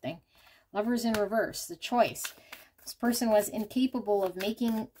create something. Lovers in reverse, the choice. This person was incapable of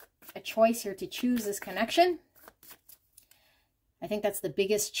making a choice here to choose this connection. I think that's the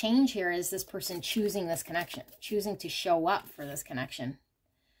biggest change here, is this person choosing this connection, choosing to show up for this connection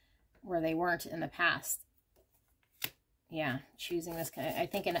where they weren't in the past. Yeah, choosing this, I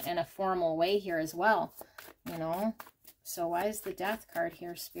think in a formal way here as well, you know. So why is the Death card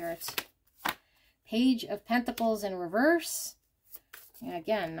here, Spirit? Page of Pentacles in reverse. Yeah,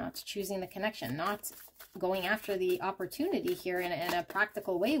 again, not choosing the connection, not going after the opportunity here in a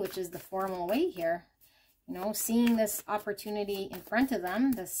practical way, which is the formal way here. You know, seeing this opportunity in front of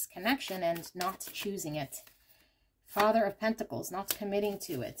them, this connection, and not choosing it. Father of Pentacles, not committing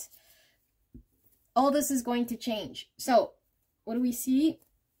to it. All this is going to change. So, what do we see?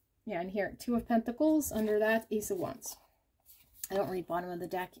 Yeah, and here, 2 of Pentacles, under that, Ace of Wands. I don't read bottom of the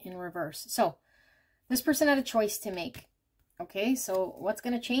deck in reverse. So, this person had a choice to make. Okay, so what's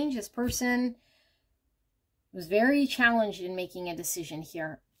going to change? This person was very challenged in making a decision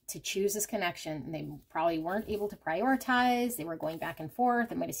here to choose this connection. They probably weren't able to prioritize. They were going back and forth.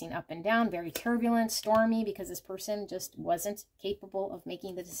 They might have seen up and down, very turbulent, stormy, because this person just wasn't capable of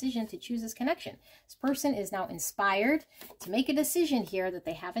making the decision to choose this connection. This person is now inspired to make a decision here that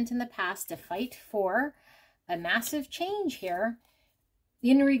they haven't in the past, to fight for a massive change here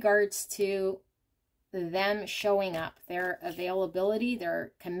in regards to them showing up, their availability,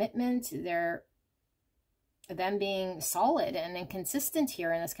 their commitment, them being solid and inconsistent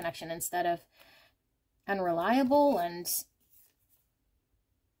here in this connection instead of unreliable. And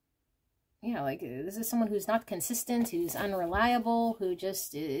yeah, like this is someone who's not consistent, who's unreliable, who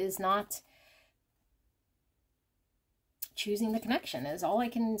just is not choosing the connection, is all I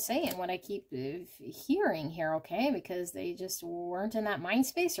can say, and what I keep hearing here, okay? Because they just weren't in that mind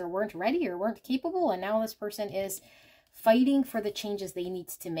space, or weren't ready, or weren't capable, and now this person is fighting for the changes they need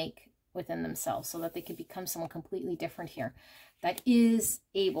to make within themselves so that they can become someone completely different here, that is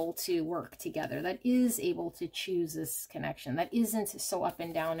able to work together, that is able to choose this connection, that isn't so up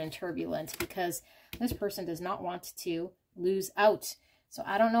and down and turbulent, because this person does not want to lose out So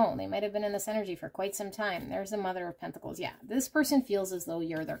I don't know. They might have been in this energy for quite some time. There's the Mother of Pentacles. Yeah, this person feels as though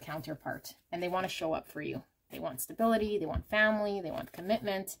you're their counterpart and they want to show up for you. They want stability. They want family. They want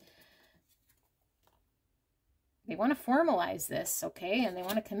commitment. They want to formalize this, okay? And they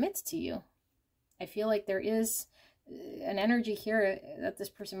want to commit to you. I feel like there is an energy here that this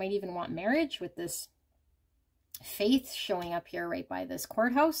person might even want marriage, with this faith showing up here right by this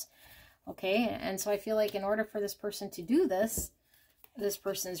courthouse, okay? And so I feel like in order for this person to do this, this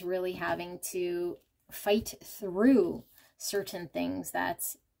person's really having to fight through certain things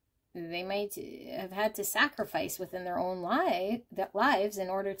that they might have had to sacrifice within their own lives in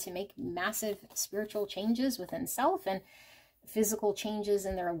order to make massive spiritual changes within self and physical changes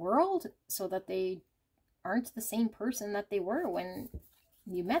in their world, so that they aren't the same person that they were when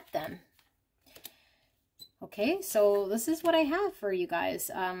you met them. Okay, so this is what I have for you guys.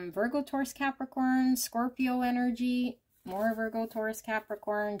 Virgo, Taurus, Capricorn, Scorpio energy, more Virgo, Taurus,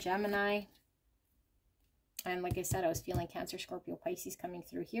 Capricorn, Gemini. And like I said, I was feeling Cancer, Scorpio, Pisces coming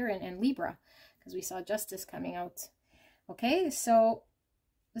through here, and Libra, because we saw Justice coming out. Okay, so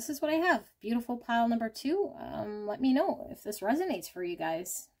this is what I have. Beautiful pile number 2. Let me know if this resonates for you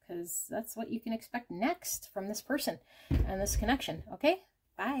guys, because that's what you can expect next from this person and this connection. Okay,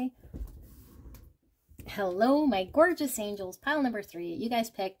 bye. Hello, my gorgeous angels. Pile number 3. You guys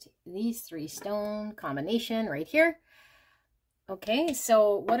picked these 3 stone combination right here. Okay,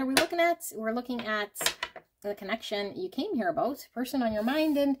 so what are we looking at? We're looking at the connection you came here about, person on your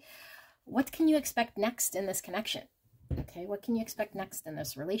mind, and what can you expect next in this connection? Okay, what can you expect next in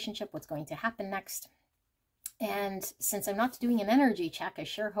this relationship? What's going to happen next? And since I'm not doing an energy check, I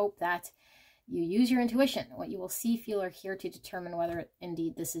sure hope that you use your intuition. What you will see, feel, or hear to determine whether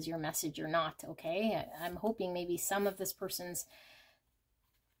indeed this is your message or not. Okay, I'm hoping maybe some of this person's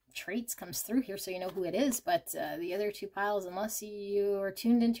traits comes through here so you know who it is, but the other 2 piles, unless you are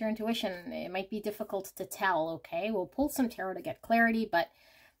tuned into your intuition, it might be difficult to tell. Okay, we'll pull some tarot to get clarity, but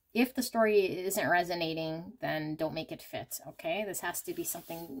if the story isn't resonating, then don't make it fit. Okay, this has to be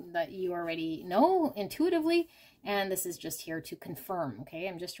something that you already know intuitively, and this is just here to confirm. Okay,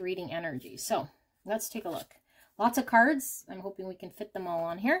 I'm just reading energy, so let's take a look. Lots of cards. I'm hoping we can fit them all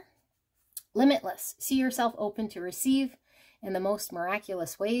on here. Limitless. See yourself open to receive in the most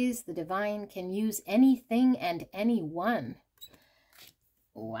miraculous ways. The divine can use anything and anyone.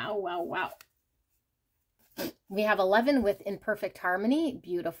 Wow, wow, wow. We have 11 with imperfect harmony.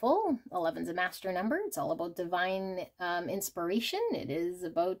 Beautiful. 11's a master number. It's all about divine inspiration. It is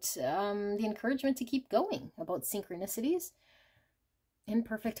about the encouragement to keep going, about synchronicities.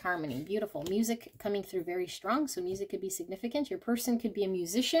 Imperfect harmony. Beautiful. Music coming through very strong. So music could be significant. Your person could be a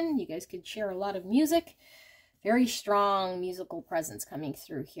musician. You guys could share a lot of music. Very strong musical presence coming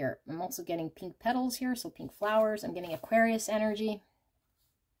through here. I'm also getting pink petals here, so pink flowers. I'm getting Aquarius energy.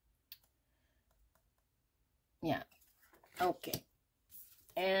 Yeah. Okay.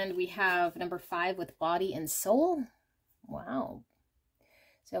 And we have number 5 with body and soul. Wow.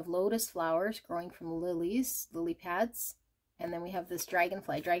 So you have lotus flowers growing from lilies, lily pads. And then we have this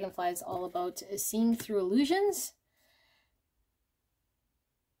dragonfly. Dragonfly is all about seeing through illusions.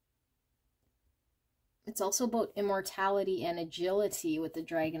 It's also about immortality and agility with the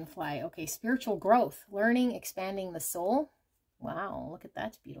dragonfly. Okay, spiritual growth, learning, expanding the soul. Wow, look at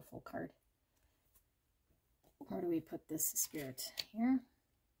that beautiful card. Where do we put this spirit? Here?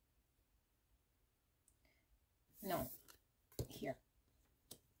 No, here.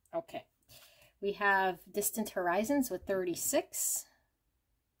 Okay. We have distant horizons with 36.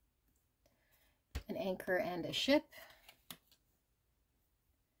 An anchor and a ship.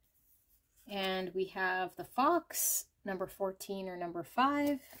 And we have the fox, number 14 or number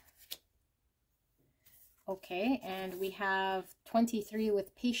 5. Okay, and we have 23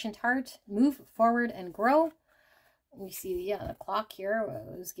 with patient heart, move forward and grow. We see, yeah, the clock here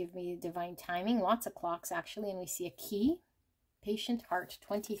was give me divine timing, lots of clocks actually, and we see a key, patient heart,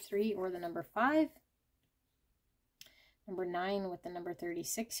 23 or the number 5. Number 9 with the number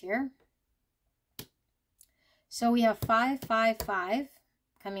 36 here. So we have 555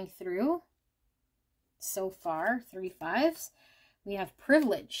 coming through. So far, 3 5s. We have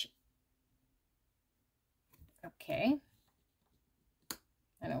privilege. Okay.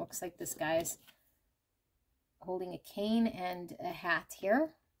 And it looks like this guy's holding a cane and a hat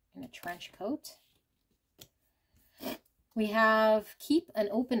here in a trench coat. We have keep an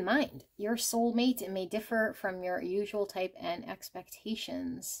open mind. Your soulmate may differ from your usual type and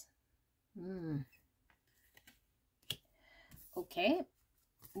expectations. Okay.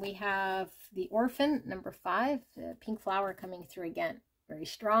 We have the orphan, number 5, the pink flower coming through again, very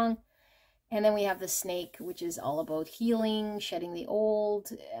strong. And then we have the snake, which is all about healing, shedding the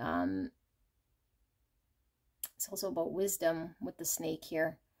old. It's also about wisdom with the snake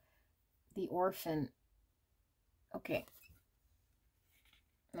here. The orphan. Okay.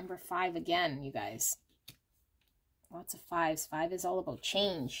 Number 5 again, you guys. Lots of 5s. 5 is all about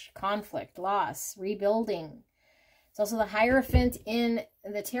change, conflict, loss, rebuilding. It's also the Hierophant in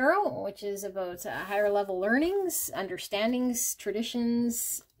the tarot, which is about higher level learnings, understandings,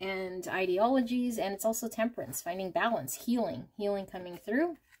 traditions, and ideologies. And it's also temperance, finding balance, healing coming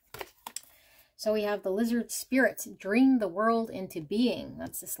through. So we have the Lizard Spirit, dream the world into being.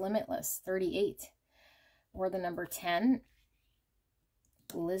 That's this Limitless, 38. Or the number 10.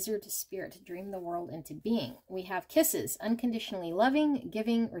 Lizard Spirit, dream the world into being. We have Kisses, unconditionally loving,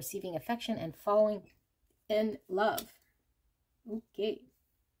 giving, receiving affection, and falling in love. Okay.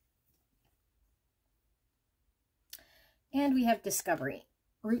 And we have Discovery,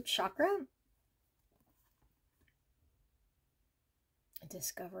 root chakra.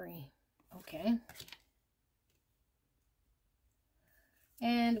 Discovery. Okay.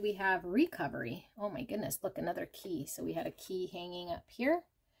 And we have Recovery. Oh my goodness, look, another key. So we had a key hanging up here.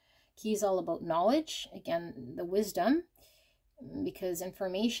 Key is all about knowledge. Again, the wisdom, because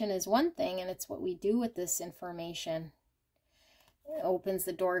information is one thing and it's what we do with this information. It opens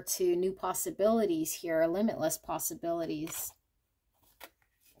the door to new possibilities here, limitless possibilities.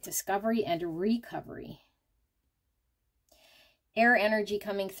 Discovery and recovery. Air energy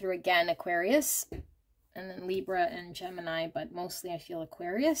coming through again, Aquarius. And then Libra and Gemini, but mostly I feel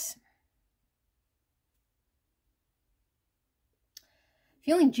Aquarius.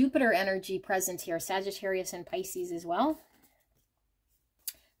 Feeling Jupiter energy present here, Sagittarius and Pisces as well.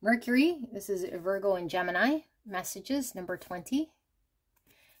 Mercury, this is Virgo and Gemini. Messages, number 20.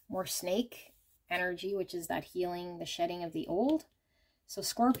 More snake energy, which is that healing, the shedding of the old. So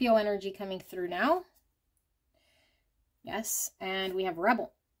Scorpio energy coming through now. Yes, and we have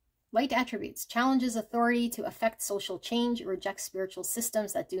Rebel. Light attributes, challenges authority to affect social change, rejects spiritual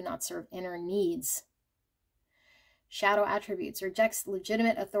systems that do not serve inner needs. Shadow attributes, rejects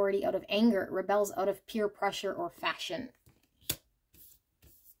legitimate authority out of anger, rebels out of peer pressure or fashion.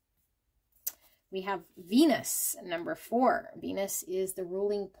 We have Venus, number 4. Venus is the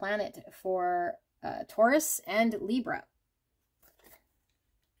ruling planet for Taurus and Libra.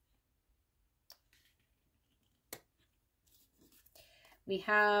 We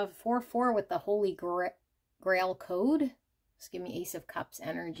have 4-4 with the Holy Grail code. Just give me Ace of Cups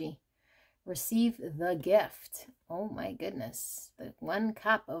energy. Receive the gift. Oh my goodness. The 1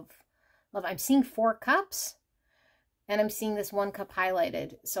 cup of love. I'm seeing 4 cups. And I'm seeing this 1 cup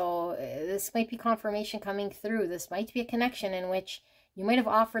highlighted. So this might be confirmation coming through. This might be a connection in which you might have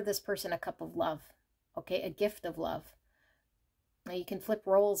offered this person a cup of love. Okay, a gift of love. Now you can flip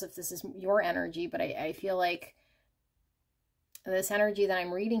roles if this is your energy, but I feel like this energy that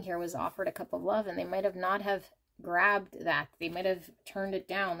I'm reading here was offered a cup of love, and they might have not have grabbed that. They might have turned it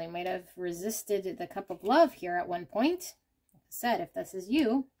down. They might have resisted the cup of love here at one point. Like I said, if this is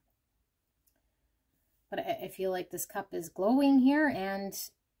you. But I feel like this cup is glowing here, and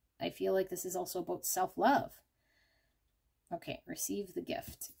I feel like this is also about self-love. Okay, receive the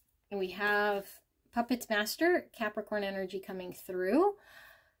gift. And we have Puppet Master, Capricorn energy coming through.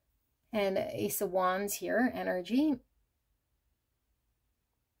 And Ace of Wands here, energy.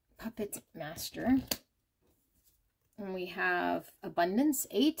 Puppet Master. And we have Abundance,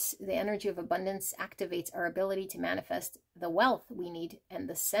 8. The energy of abundance activates our ability to manifest the wealth we need and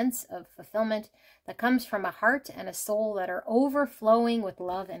the sense of fulfillment that comes from a heart and a soul that are overflowing with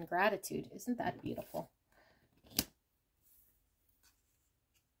love and gratitude. Isn't that beautiful?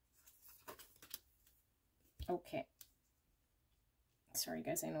 Okay. Sorry,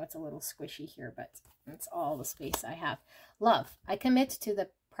 guys, I know it's a little squishy here, but that's all the space I have. Love. I commit to the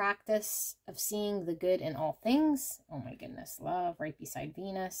practice of seeing the good in all things. Oh my goodness, love right beside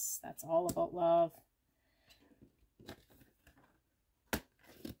Venus. That's all about love.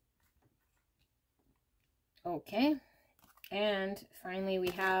 Okay, and finally we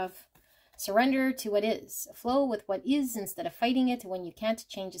have surrender to what is. Flow with what is instead of fighting it. When you can't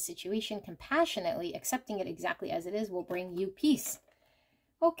change a situation, compassionately accepting it exactly as it is will bring you peace.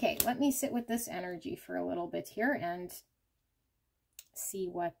 Okay, let me sit with this energy for a little bit here and see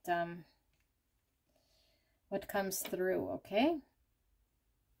what comes through. Okay.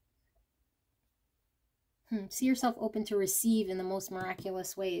 See yourself open to receive in the most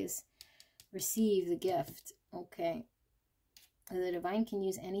miraculous ways. Receive the gift. Okay. The divine can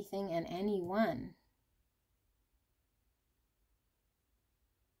use anything and anyone.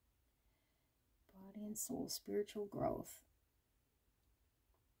 Body and soul, spiritual growth.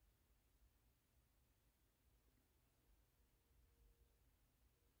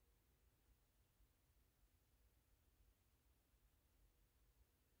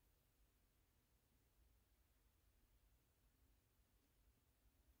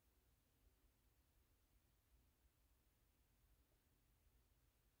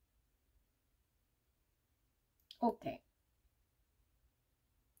 Okay.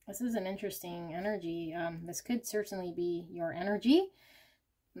 This is an interesting energy. This could certainly be your energy.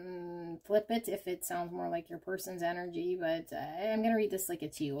 Flip it if it sounds more like your person's energy, but I'm going to read this like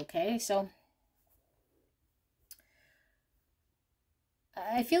it's you, okay? So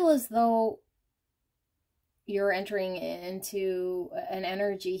I feel as though you're entering into an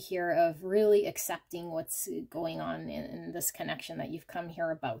energy here of really accepting what's going on in this connection that you've come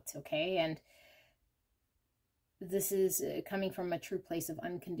here about, okay? And this is coming from a true place of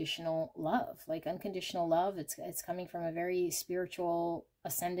unconditional love. Like unconditional love, it's coming from a very spiritual,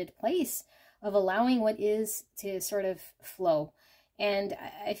 ascended place of allowing what is to sort of flow. And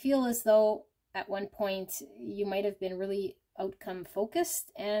I feel as though at one point you might have been really outcome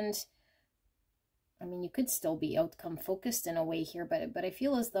focused, and I mean, you could still be outcome focused in a way here, but I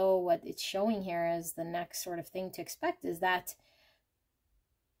feel as though what it's showing here as the next sort of thing to expect is that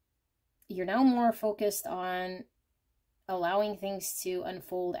you're now more focused on allowing things to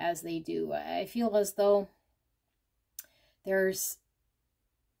unfold as they do. I feel as though there's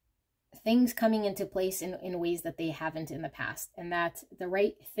things coming into place in ways that they haven't in the past, and that the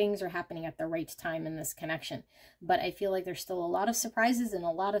right things are happening at the right time in this connection. But I feel like there's still a lot of surprises and a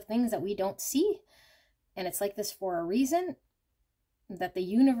lot of things that we don't see. And it's like this for a reason, that the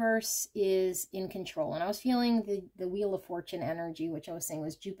universe is in control. And I was feeling the Wheel of Fortune energy, which I was saying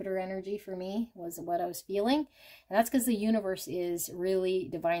was Jupiter energy for me, was what I was feeling. And that's because the universe is really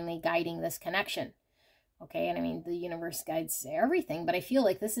divinely guiding this connection. Okay, and I mean, the universe guides everything, but I feel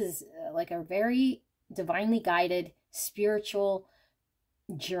like this is like a very divinely guided spiritual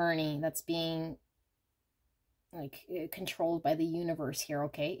journey that's being like controlled by the universe here,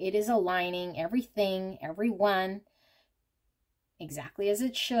 okay? It is aligning everything, everyone, exactly as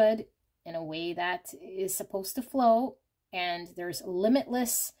it should, in a way that is supposed to flow, and there's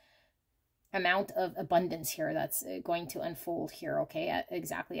limitless amount of abundance here that's going to unfold here, okay,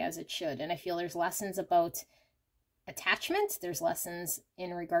 exactly as it should. And I feel there's lessons about attachment, there's lessons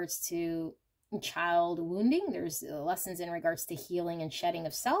in regards to child wounding, there's lessons in regards to healing and shedding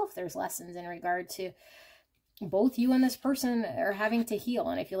of self, there's lessons in regard to both you and this person are having to heal.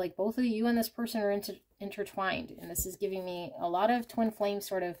 And I feel like both of you and this person are intertwined, and this is giving me a lot of twin flame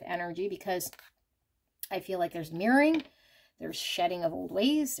sort of energy, because I feel like there's mirroring, there's shedding of old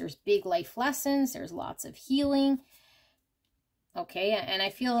ways, there's big life lessons, there's lots of healing. Okay, and I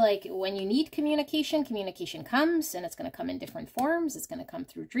feel like when you need communication, communication comes, and it's going to come in different forms. It's going to come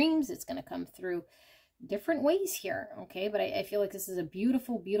through dreams. It's going to come through different ways here. Okay, but I feel like this is a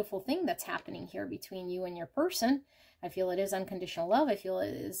beautiful, beautiful thing that's happening here between you and your person. I feel it is unconditional love. I feel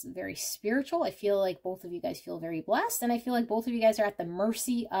it is very spiritual. I feel like both of you guys feel very blessed, and I feel like both of you guys are at the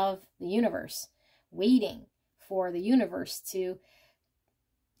mercy of the universe, waiting for the universe to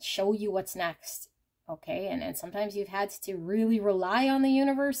show you what's next. Okay, and sometimes you've had to really rely on the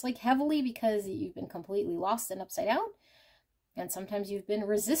universe like heavily because you've been completely lost and upside down. And sometimes you've been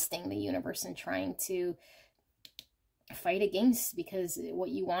resisting the universe and trying to fight against, because what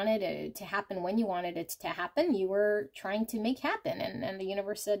you wanted to happen when you wanted it to happen, you were trying to make happen. And the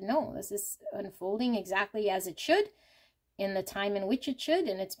universe said, no, this is unfolding exactly as it should, in the time in which it should,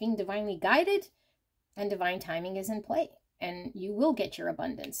 and it's being divinely guided, and divine timing is in play. And you will get your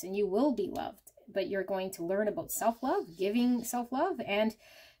abundance, and you will be loved. But you're going to learn about self-love, giving self-love, and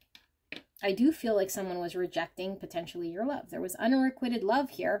I do feel like someone was rejecting potentially your love. There was unrequited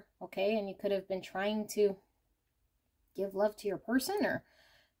love here, okay? And you could have been trying to give love to your person or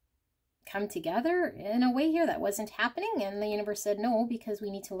come together in a way here that wasn't happening. And the universe said no, because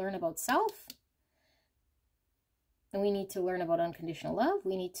we need to learn about self. And we need to learn about unconditional love.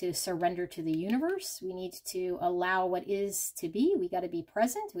 We need to surrender to the universe. We need to allow what is to be. We got to be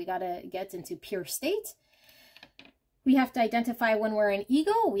present. We got to get into pure state. We have to identify when we're an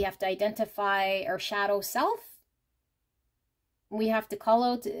ego. We have to identify our shadow self. We have to call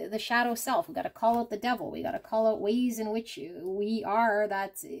out the shadow self. We got to call out the devil. We got to call out ways in which we are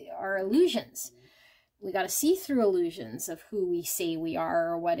that are illusions. We got to see through illusions of who we say we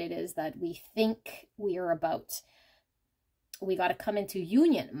are or what it is that we think we are about. We got to come into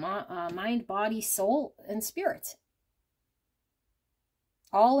union, mind, body, soul, and spirit.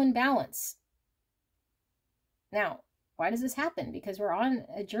 All in balance. Now, why does this happen? Because we're on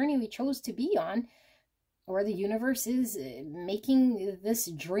a journey we chose to be on, where the universe is making this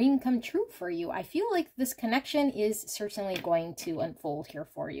dream come true for you. I feel like this connection is certainly going to unfold here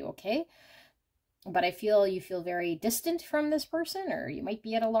for you, okay? But I feel you feel very distant from this person, or you might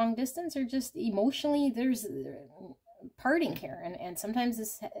be at a long distance, or just emotionally there's parting here. And sometimes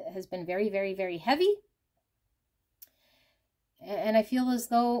this has been very, very, very heavy. And I feel as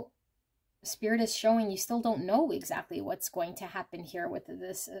though Spirit is showing you still don't know exactly what's going to happen here with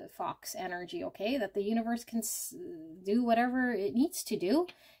this fox energy, okay? That the universe can do whatever it needs to do,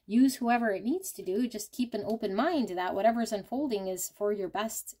 use whoever it needs to do. Just keep an open mind that whatever's unfolding is for your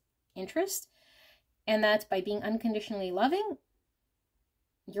best interest, and that by being unconditionally loving,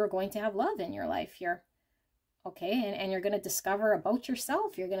 you're going to have love in your life here, okay? And you're going to discover about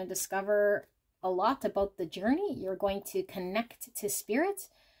yourself. You're going to discover a lot about the journey. You're going to connect to spirit,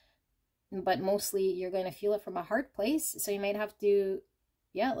 but mostly you're going to feel it from a heart place. So you might have to,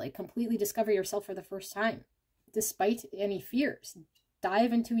 yeah, like completely discover yourself for the first time, despite any fears.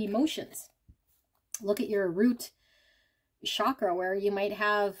 Dive into emotions. Look at your root chakra, where you might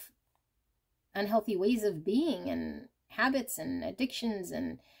have unhealthy ways of being and habits and addictions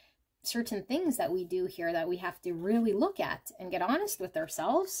and certain things that we do here that we have to really look at and get honest with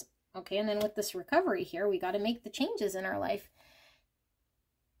ourselves. Okay, and then with this recovery here, we got to make the changes in our life.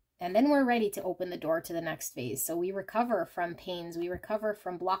 And then we're ready to open the door to the next phase. So we recover from pains, we recover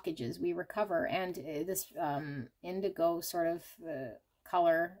from blockages, we recover. And this indigo sort of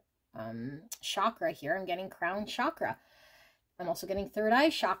color chakra here, I'm getting crown chakra. I'm also getting third eye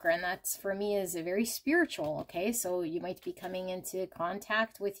chakra, and that's for me is a very spiritual, okay? So you might be coming into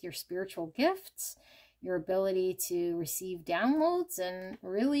contact with your spiritual gifts, your ability to receive downloads and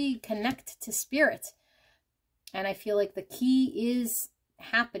really connect to spirit. And I feel like the key is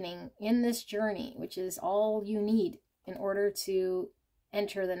happening in this journey, which is all you need in order to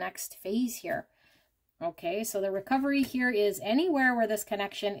enter the next phase here. Okay, so the recovery here is anywhere where this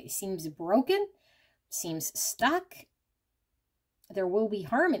connection seems broken, seems stuck, there will be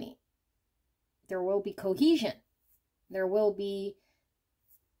harmony, there will be cohesion, there will be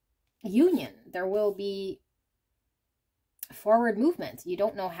union, there will be forward movement. You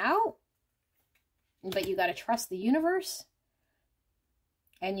don't know how, but you got to trust the universe.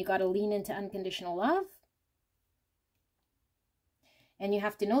 And you got to lean into unconditional love. And you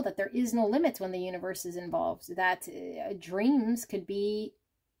have to know that there is no limits when the universe is involved. That dreams could be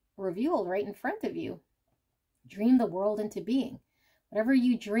revealed right in front of you. Dream the world into being. Whatever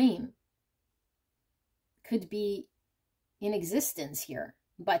you dream could be in existence here.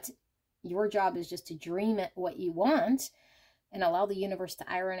 But your job is just to dream it what you want and allow the universe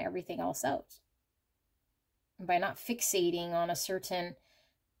to iron everything else out. By not fixating on a certain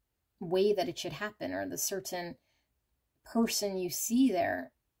way that it should happen or the certain person you see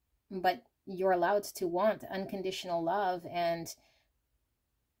there, but you're allowed to want unconditional love, and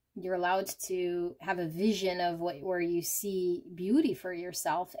you're allowed to have a vision of where you see beauty for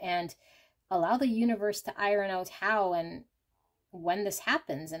yourself, and allow the universe to iron out how and when this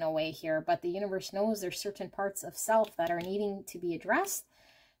happens in a way here. But the universe knows there's certain parts of self that are needing to be addressed,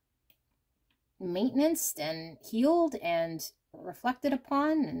 maintenanced and healed and reflected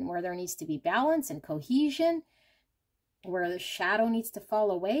upon, and where there needs to be balance and cohesion, where the shadow needs to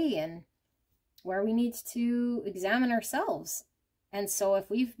fall away, and where we need to examine ourselves. And so if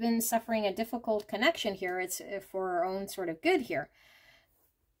we've been suffering a difficult connection here, it's for our own sort of good here.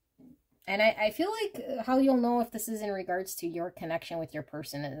 And I feel like how you'll know if this is in regards to your connection with your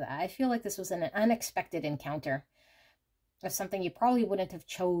person is I feel like this was an unexpected encounter of something you probably wouldn't have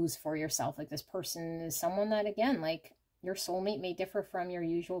chose for yourself. Like this person is someone that, again, like your soulmate may differ from your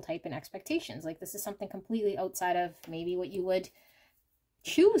usual type and expectations. Like this is something completely outside of maybe what you would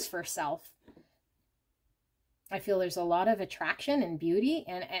choose for self. I feel there's a lot of attraction and beauty.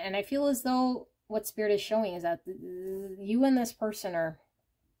 And I feel as though what Spirit is showing is that you and this person are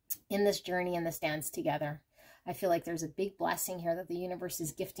in this journey and this dance together. I feel like there's a big blessing here that the universe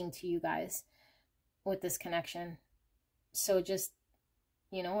is gifting to you guys with this connection. So just,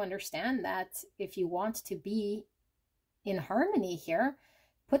 you know, understand that if you want to be in harmony here,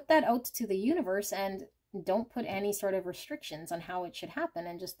 put that out to the universe and don't put any sort of restrictions on how it should happen,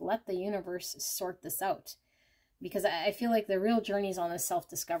 and just let the universe sort this out. Because I feel like the real journey is on this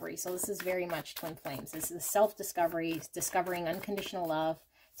self-discovery. So this is very much twin flames. This is self-discovery, discovering unconditional love,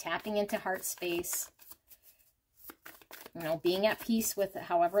 tapping into heart space, you know, being at peace with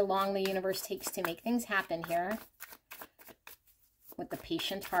however long the universe takes to make things happen here, with the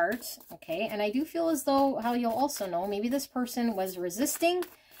patient heart, okay? And I do feel as though, how you'll also know, maybe this person was resisting.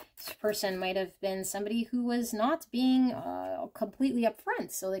 This person might have been somebody who was not being completely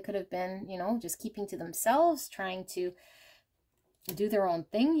upfront. So they could have been, you know, just keeping to themselves, trying to do their own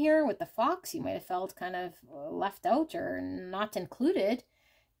thing here with the fox. You might have felt kind of left out or not included.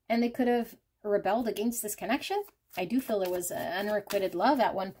 And they could have rebelled against this connection. I do feel there was unrequited love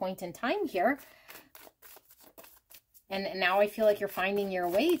at one point in time here. And now I feel like you're finding your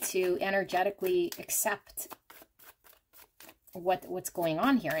way to energetically accept what's going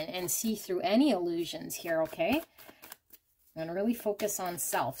on here, and see through any illusions here, okay? And really focus on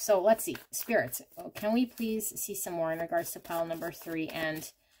self. So let's see, spirits, can we please see some more in regards to pile number 3,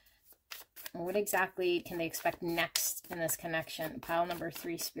 and what exactly can they expect next in this connection? Pile number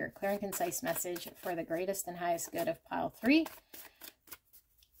 3, spirit, clear and concise message for the greatest and highest good of pile 3.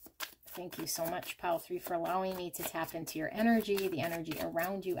 Thank you so much, pile 3, for allowing me to tap into your energy, the energy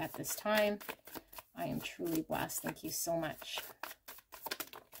around you at this time. I am truly blessed. Thank you so much.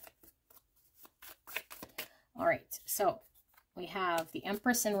 All right, so we have the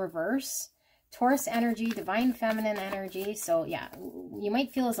Empress in reverse, Taurus energy, divine feminine energy. So yeah, you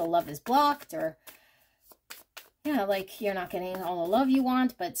might feel as though love is blocked, or yeah, like you're not getting all the love you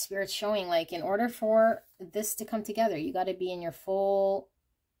want, but Spirit's showing like in order for this to come together, you got to be in your full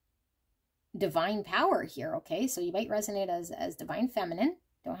divine power here, okay? So you might resonate as divine feminine,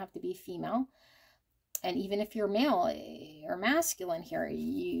 don't have to be female. And even if you're male or masculine here,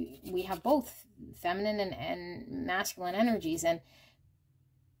 we have both feminine and masculine energies, and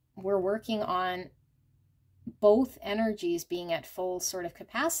we're working on both energies being at full sort of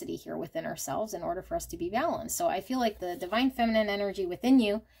capacity here within ourselves in order for us to be balanced. So I feel like the divine feminine energy within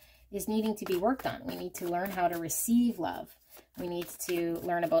you is needing to be worked on. We need to learn how to receive love. We need to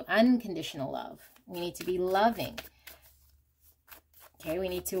learn about unconditional love. We need to be loving. Okay, we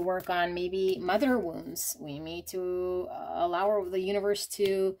need to work on maybe mother wounds. We need to allow the universe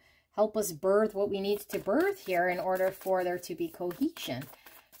to help us birth what we need to birth here in order for there to be cohesion.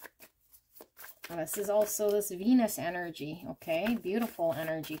 This is also this Venus energy, okay? Beautiful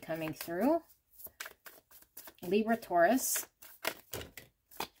energy coming through. Libra, Taurus.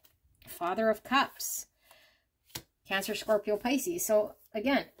 Father of Cups. Cancer, Scorpio, Pisces. So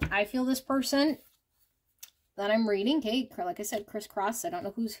again, I feel this person that I'm reading, okay, like I said, crisscross, I don't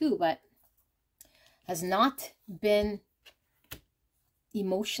know who's who, but has not been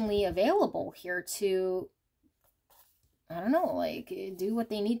emotionally available here to, I don't know, like do what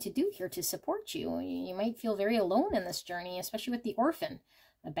they need to do here to support you. You might feel very alone in this journey, especially with the orphan.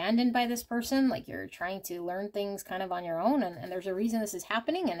 Abandoned by this person, like you're trying to learn things kind of on your own, and there's a reason this is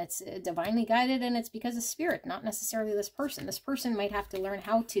happening, and it's divinely guided, and it's because of Spirit, not necessarily this person. This person might have to learn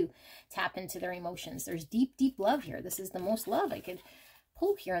how to tap into their emotions. There's deep, deep love here. This is the most love I could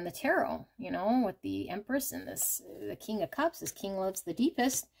pull here in the tarot, you know, with the Empress and this, the King of Cups. This King loves the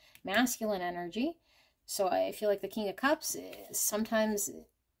deepest masculine energy. So I feel like the King of Cups sometimes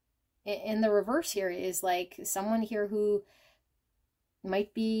in the reverse here is like someone here who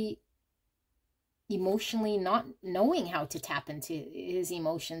might be emotionally not knowing how to tap into his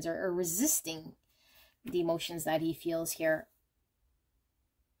emotions, or resisting the emotions that he feels here.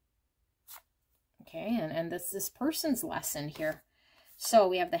 Okay, and this person's lesson here. So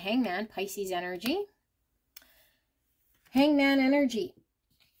we have the Hangman, Pisces energy. Hangman energy.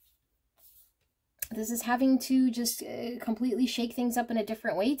 This is having to just completely shake things up in a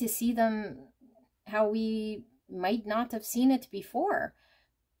different way to see them how we might not have seen it before,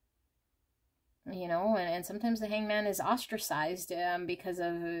 you know, and sometimes the Hangman is ostracized because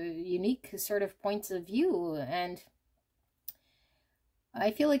of unique sort of points of view. And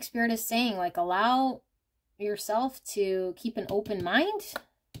I feel like Spirit is saying, like, allow yourself to keep an open mind.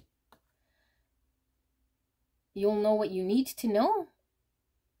 You'll know what you need to know.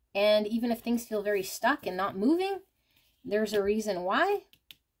 And even if things feel very stuck and not moving, there's a reason why.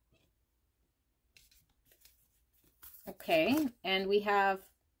 Okay, and we have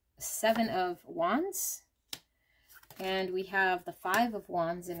 7 of Wands, and we have the 5 of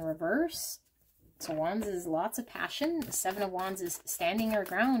Wands in reverse. So Wands is lots of passion. The 7 of Wands is standing our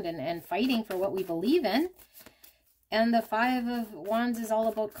ground and fighting for what we believe in. And the 5 of Wands is all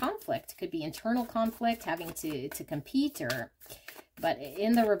about conflict. Could be internal conflict, having to compete, or, but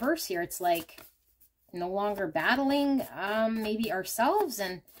in the reverse here, it's like no longer battling maybe ourselves,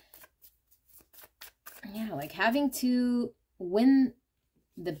 and yeah, like having to win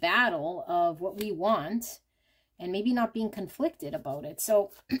the battle of what we want and maybe not being conflicted about it.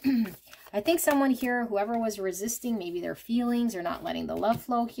 So I think someone here, whoever was resisting maybe their feelings or not letting the love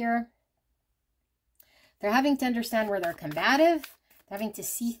flow here, they're having to understand where they're combative. They're having to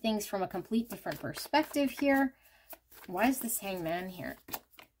see things from a complete different perspective here. Why is this Hangman here?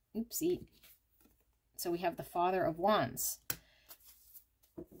 Oopsie. So we have the Father of Wands,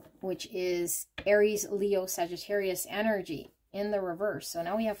 which is Aries, Leo, Sagittarius energy in the reverse. So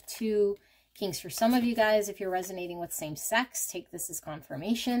now we have 2 kings. For some of you guys, if you're resonating with same sex, take this as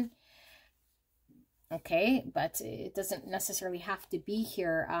confirmation. Okay, but it doesn't necessarily have to be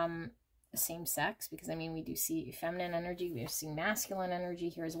here same sex, because I mean, we do see feminine energy, we see masculine energy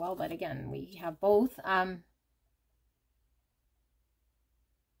here as well. But again, we have both.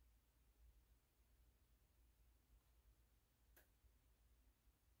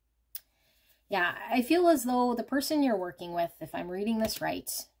 Yeah, I feel as though the person you're working with, if I'm reading this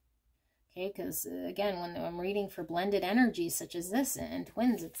right, okay, because again, when I'm reading for blended energies such as this and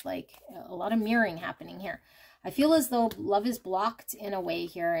twins, it's like a lot of mirroring happening here. I feel as though love is blocked in a way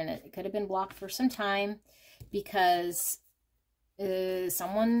here, and it could have been blocked for some time because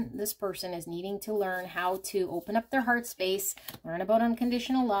this person is needing to learn how to open up their heart space, learn about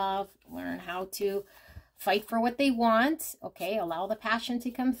unconditional love, learn how to fight for what they want, okay? Allow the passion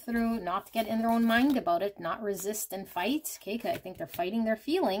to come through, not to get in their own mind about it, not resist and fight, okay? Because I think they're fighting their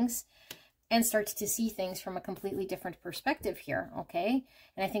feelings and start to see things from a completely different perspective here, okay?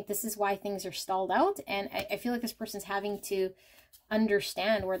 And I think this is why things are stalled out, and I feel like this person's having to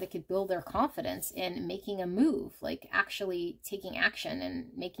understand where they could build their confidence in making a move, like actually taking action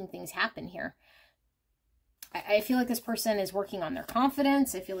and making things happen here. I feel like this person is working on their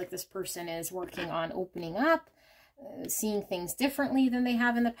confidence. I feel like this person is working on opening up, seeing things differently than they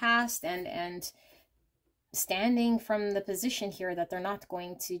have in the past, and standing from the position here that they're not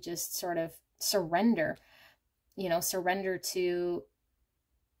going to just sort of surrender, you know, surrender to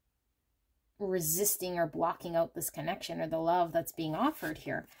resisting or blocking out this connection or the love that's being offered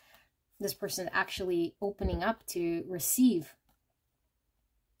here. This person is actually opening up to receive,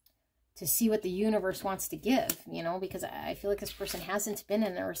 to see what the universe wants to give, you know, because I feel like this person hasn't been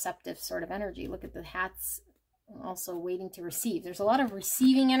in a receptive sort of energy. Look at the hats, also waiting to receive. There's a lot of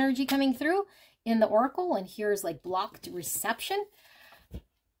receiving energy coming through in the oracle, and here's like blocked reception,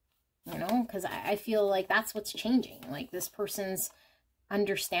 you know, because I feel like that's what's changing. Like this person's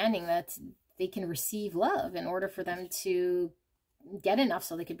understanding that they can receive love in order for them to get enough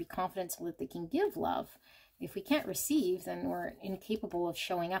so they could be confident so that they can give love. If we can't receive, then we're incapable of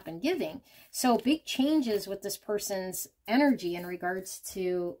showing up and giving. So big changes with this person's energy in regards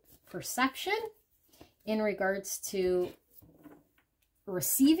to perception, in regards to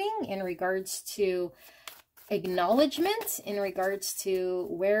receiving, in regards to acknowledgement, in regards to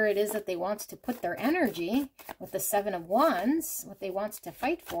where it is that they want to put their energy with the Seven of Wands, what they want to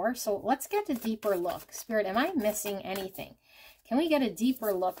fight for. So let's get a deeper look. Spirit, am I missing anything? Can we get a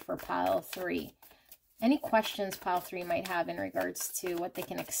deeper look for pile 3? Any questions pile 3 might have in regards to what they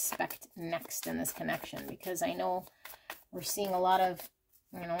can expect next in this connection? Because I know we're seeing a lot of,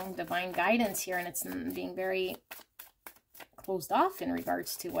 you know, divine guidance here, and it's being very closed off in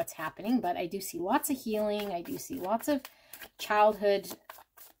regards to what's happening. But I do see lots of healing. I do see lots of childhood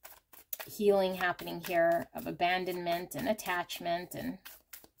healing happening here, of abandonment and attachment, and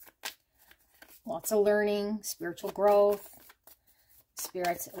lots of learning, spiritual growth.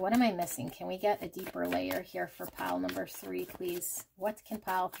 Spirits, what am I missing? Can we get a deeper layer here for pile number 3, please? What can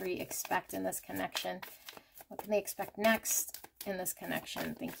pile 3 expect in this connection? What can they expect next in this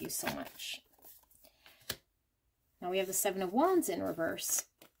connection? Thank you so much. Now we have the Seven of Wands in reverse.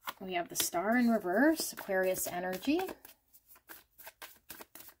 We have the Star in reverse, Aquarius energy.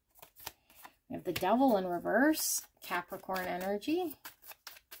 We have the Devil in reverse, Capricorn energy.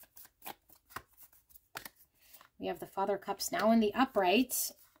 We have the Father of Cups now in the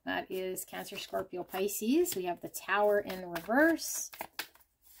upright. That is Cancer, Scorpio, Pisces. We have the Tower in reverse.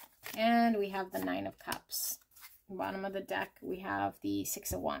 And we have the Nine of Cups. Bottom of the deck, we have the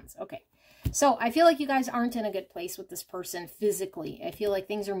Six of Wands. Okay. So I feel like you guys aren't in a good place with this person physically. I feel like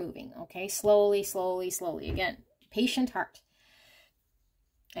things are moving, okay? Slowly, slowly, slowly. Again, patient heart.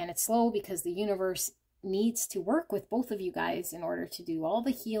 And it's slow because the universe needs to work with both of you guys in order to do all the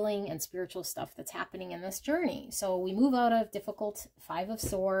healing and spiritual stuff that's happening in this journey. So we move out of difficult Five of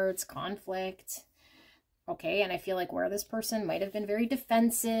Swords, conflict, okay? And I feel like where this person might have been very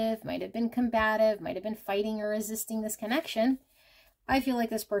defensive, might have been combative, might have been fighting or resisting this connection, I feel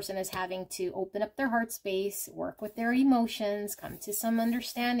like this person is having to open up their heart space, work with their emotions, come to some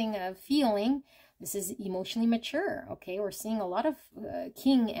understanding of feeling. This is emotionally mature, okay? We're seeing a lot of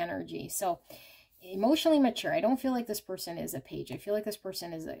king energy. So emotionally mature. I don't feel like this person is a page. I feel like this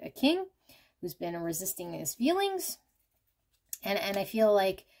person is a king who's been resisting his feelings. And I feel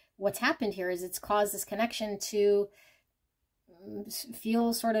like what's happened here is it's caused this connection to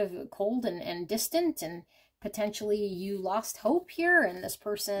feel sort of cold and distant, and potentially you lost hope here, and this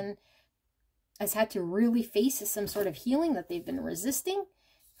person has had to really face some sort of healing that they've been resisting.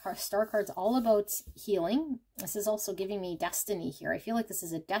 Star card's all about healing. This is also giving me destiny here. I feel like this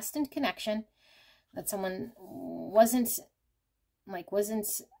is a destined connection that someone wasn't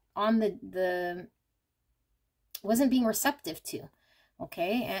being receptive to,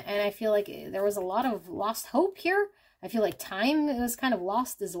 okay? And I feel like there was a lot of lost hope here. I feel like time was kind of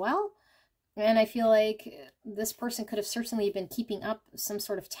lost as well. And I feel like this person could have certainly been keeping up some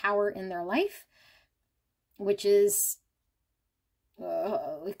sort of tower in their life, which is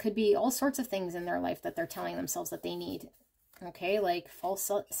It could be all sorts of things in their life that they're telling themselves that they need. Okay, like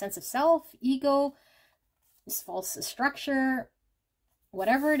false sense of self, ego, false structure,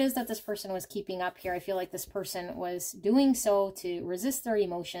 whatever it is that this person was keeping up here. I feel like this person was doing so to resist their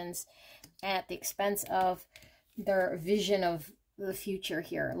emotions at the expense of their vision of the future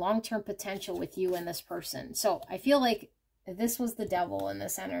here, long-term potential with you and this person. So I feel like this was the devil in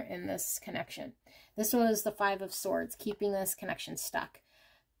this connection. This was the Five of Swords, keeping this connection stuck.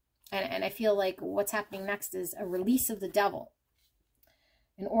 And I feel like what's happening next is a release of the devil.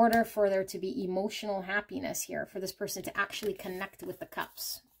 In order for there to be emotional happiness here, for this person to actually connect with the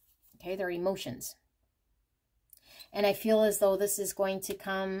cups. Okay, their emotions. And I feel as though this is going to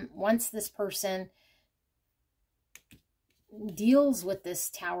come once this person deals with this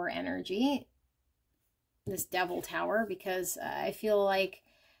tower energy, this devil tower, because I feel like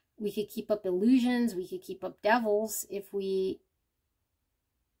we could keep up illusions, we could keep up devils if we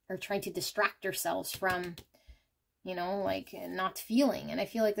are trying to distract ourselves from, you know, like not feeling. And I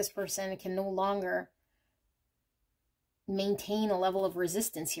feel like this person can no longer maintain a level of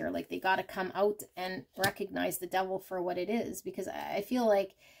resistance here. Like they got to come out and recognize the devil for what it is, because I feel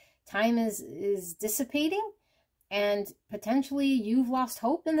like time is dissipating and potentially you've lost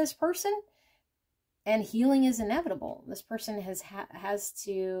hope in this person. And healing is inevitable. This person has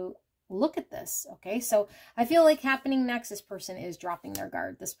to look at this, okay? So I feel like happening next, this person is dropping their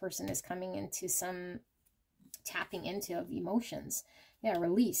guard. This person is coming into some tapping into of emotions. Yeah,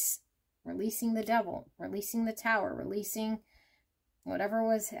 releasing the devil, releasing the tower, releasing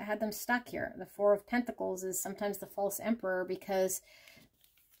whatever had them stuck here. The Four of Pentacles is sometimes the false emperor, because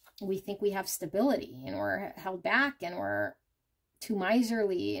we think we have stability and we're held back and we're too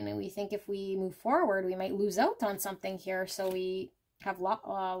miserly, and we think if we move forward we might lose out on something here, so we have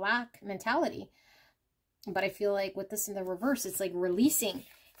lack mentality. But I feel like with this in the reverse, it's like releasing.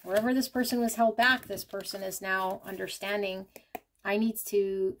 Wherever this person was held back, this person is now understanding, I need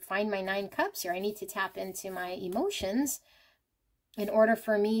to find my 9 cups here. I need to tap into my emotions in order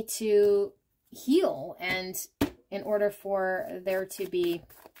for me to heal, and in order for there to be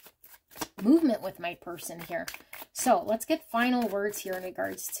movement with my person here. So let's get final words here in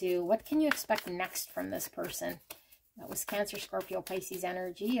regards to what can you expect next from this person. That was Cancer, Scorpio, Pisces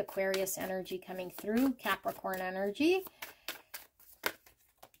energy, Aquarius energy coming through, Capricorn energy.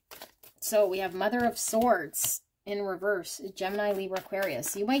 So we have Mother of Swords in reverse, Gemini, Libra,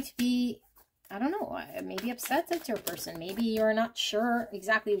 Aquarius. You might be, I don't know, maybe upset at your person. Maybe you're not sure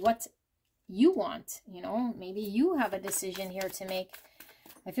exactly what you want. You know, maybe you have a decision here to make.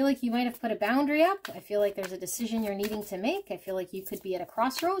 I feel like you might have put a boundary up. I feel like there's a decision you're needing to make. I feel like you could be at a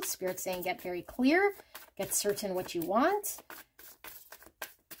crossroads. Spirit's saying get very clear, get certain what you want.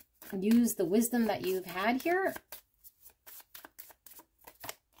 Use the wisdom that you've had here.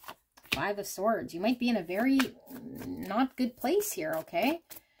 Five of Swords. You might be in a very not good place here, okay?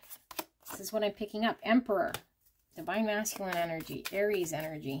 This is what I'm picking up. Emperor, Divine Masculine energy, Aries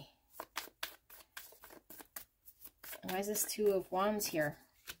energy. Why is this Two of Wands here?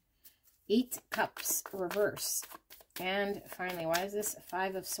 8 Cups, reverse. And finally, why is this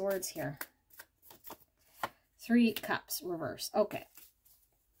Five of Swords here? 3 Cups, reverse. Okay.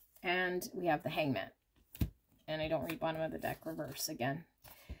 And we have the Hangman. And I don't read bottom of the deck, reverse again.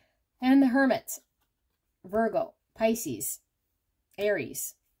 And the Hermit, Virgo, Pisces,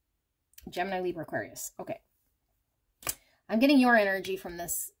 Aries, Gemini, Libra, Aquarius. Okay. I'm getting your energy from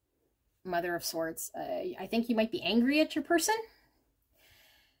this Mother of Swords. I think you might be angry at your person.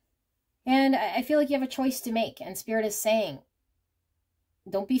 And I feel like you have a choice to make. And Spirit is saying,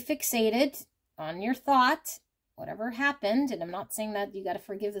 don't be fixated on your thought, whatever happened. And I'm not saying that you got to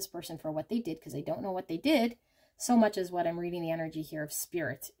forgive this person for what they did, because I don't know what they did, so much as what I'm reading the energy here of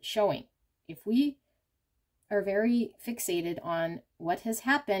Spirit showing. If we are very fixated on what has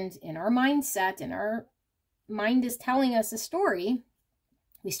happened in our mindset, and our mind is telling us a story,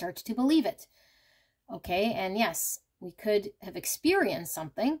 we start to believe it. Okay, and yes, we could have experienced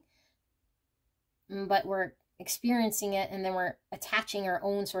something, but we're experiencing it and then we're attaching our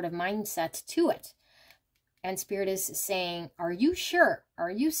own sort of mindset to it. And Spirit is saying, are you sure? Are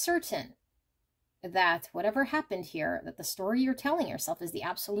you certain that whatever happened here, that the story you're telling yourself is the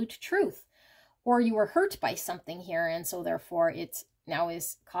absolute truth? Or you were hurt by something here, and so therefore it now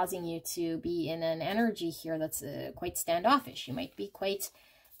is causing you to be in an energy here that's quite standoffish. You might be quite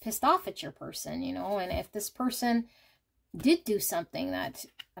pissed off at your person, you know, and if this person did do something that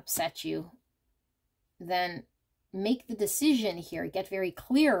upset you, then make the decision here. Get very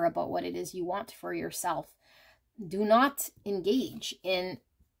clear about what it is you want for yourself. Do not engage in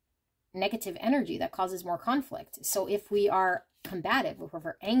negative energy that causes more conflict. So if we are combative, if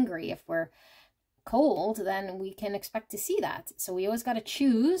we're angry, if we're cold, then we can expect to see that. So we always got to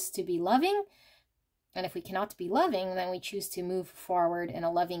choose to be loving. And if we cannot be loving, then we choose to move forward in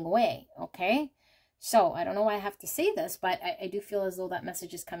a loving way. Okay. So I don't know why I have to say this, but I do feel as though that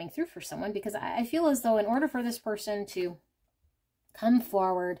message is coming through for someone, because I feel as though in order for this person to come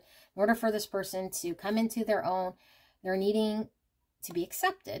forward, in order for this person to come into their own, they're needing to be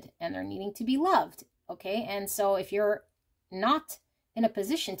accepted and they're needing to be loved. Okay. And so if you're not in a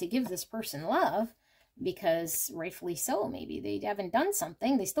position to give this person love, because rightfully so, maybe they haven't done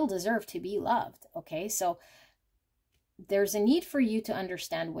something, they still deserve to be loved. Okay. So there's a need for you to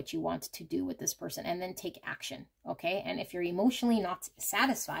understand what you want to do with this person and then take action. Okay. And if you're emotionally not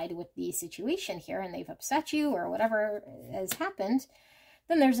satisfied with the situation here and they've upset you or whatever has happened,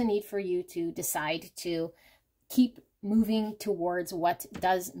 then there's a need for you to decide to keep moving towards what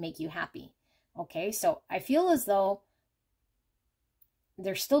does make you happy. Okay. So I feel as though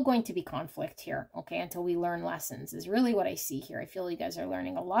there's still going to be conflict here, okay, until we learn lessons, is really what I see here. I feel you guys are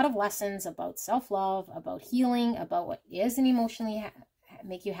learning a lot of lessons about self-love, about healing, about what is an emotionally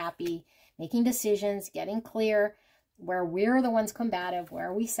make you happy, making decisions, getting clear, where we're the ones combative,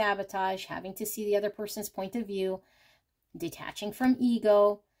 where we sabotage, having to see the other person's point of view, detaching from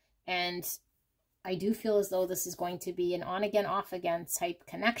ego. And I do feel as though this is going to be an on-again, off-again type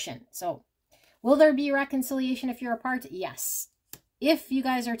connection. So will there be reconciliation if you're apart? Yes. If you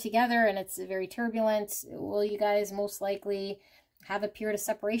guys are together and it's very turbulent, will you guys most likely have a period of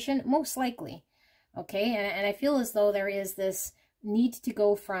separation? Most likely. Okay. And I feel as though there is this need to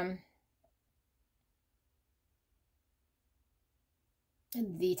go from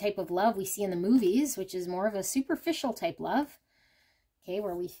the type of love we see in the movies, which is more of a superficial type love. Okay,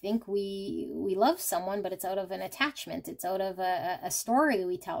 where we think we love someone, but it's out of an attachment. It's out of a story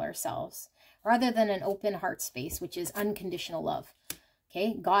we tell ourselves, rather than an open heart space, which is unconditional love.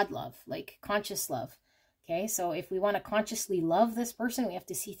 Okay, God love, like conscious love. Okay, so if we want to consciously love this person, we have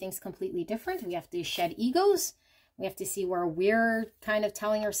to see things completely different. We have to shed egos. We have to see where we're kind of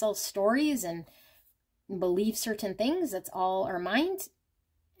telling ourselves stories and believe certain things. That's all our mind.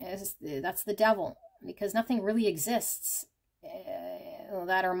 That's the devil, because nothing really exists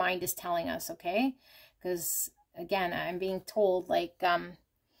that our mind is telling us, okay? Because, again, I'm being told, like,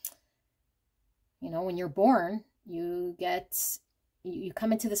 you know, when you're born, you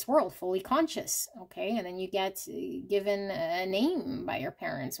come into this world fully conscious, okay? And then you get given a name by your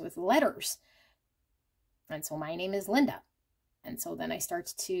parents with letters. And so my name is Linda. And so then I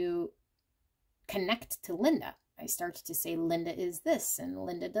start to connect to Linda. I start to say Linda is this and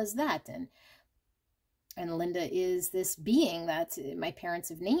Linda does that. And Linda is this being that my parents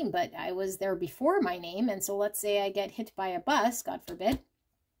have named, but I was there before my name. And so let's say I get hit by a bus, God forbid,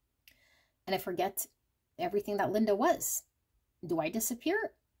 and I forget everything that Linda was. Do I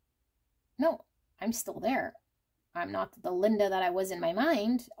disappear? No, I'm still there. I'm not the Linda that I was in my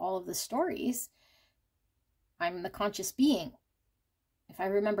mind, all of the stories. I'm the conscious being. If I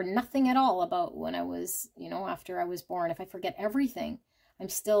remember nothing at all about when I was, you know, after I was born, if I forget everything, I'm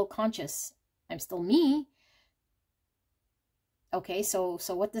still conscious. I'm still me. Okay, so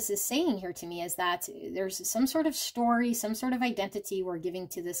what this is saying here to me is that there's some sort of story, some sort of identity we're giving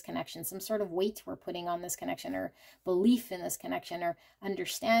to this connection, some sort of weight we're putting on this connection, or belief in this connection, or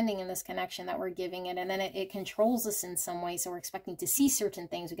understanding in this connection that we're giving it. And then it controls us in some way. So we're expecting to see certain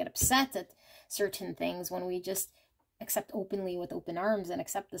things. We get upset at certain things when we just accept openly with open arms and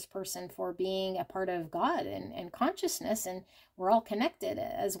accept this person for being a part of God and consciousness. And we're all connected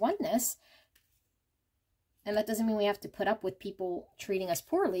as oneness. And that doesn't mean we have to put up with people treating us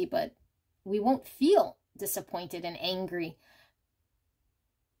poorly, but we won't feel disappointed and angry.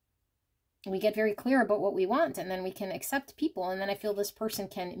 We get very clear about what we want, and then we can accept people. And then I feel this person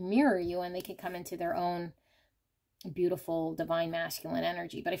can mirror you and they can come into their own beautiful, divine, masculine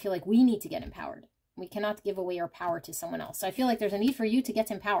energy. But I feel like we need to get empowered. We cannot give away our power to someone else. So I feel like there's a need for you to get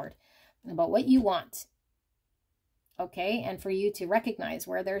empowered about what you want. Okay? And for you to recognize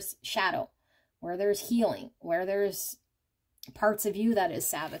where there's shadow, where there's healing, where there's parts of you that is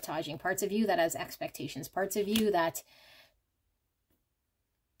sabotaging, parts of you that has expectations, parts of you that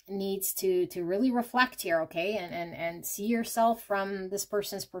needs to really reflect here, okay? And see yourself from this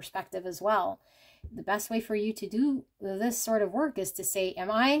person's perspective as well. The best way for you to do this sort of work is to say, am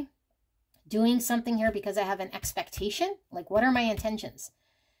I doing something here because I have an expectation? Like, what are my intentions?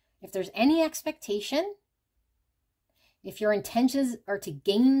 If there's any expectation, if your intentions are to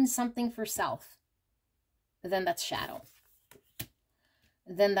gain something for self, then that's shadow.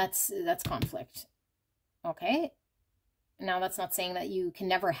 Then that's conflict. Okay? Now, that's not saying that you can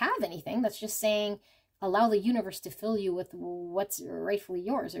never have anything. That's just saying, allow the universe to fill you with what's rightfully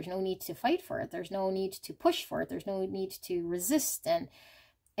yours. There's no need to fight for it. There's no need to push for it. There's no need to resist and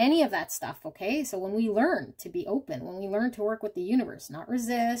any of that stuff, okay? So when we learn to be open, when we learn to work with the universe, not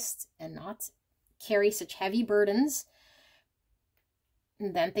resist and not carry such heavy burdens,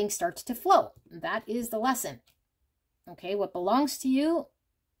 then things start to flow. That is the lesson, okay? What belongs to you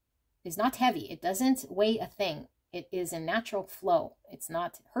is not heavy. It doesn't weigh a thing. It is a natural flow. It's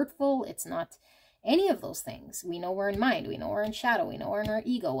not hurtful. It's not any of those things. We know we're in mind. We know we're in shadow. We know we're in our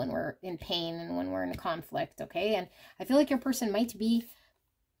ego when we're in pain and when we're in a conflict, okay? And I feel like your person might be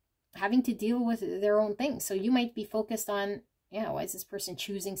having to deal with their own things. So you might be focused on, yeah, why is this person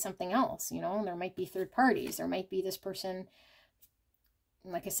choosing something else? You know, there might be third parties. There might be this person,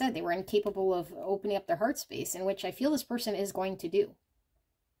 like I said, they were incapable of opening up their heart space, in which I feel this person is going to do.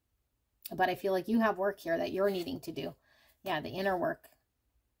 But I feel like you have work here that you're needing to do. Yeah, the inner work.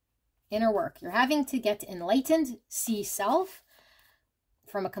 Inner work. You're having to get enlightened, see self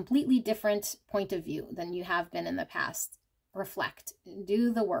from a completely different point of view than you have been in the past. Reflect.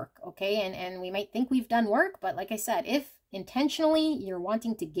 Do the work, okay? And we might think we've done work, but like I said, if intentionally you're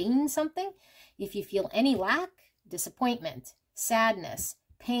wanting to gain something, if you feel any lack, disappointment, sadness,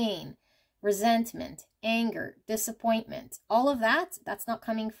 pain, resentment, anger, disappointment, all of that, that's not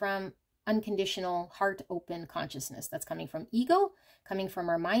coming from unconditional, heart-open consciousness. That's coming from ego, coming from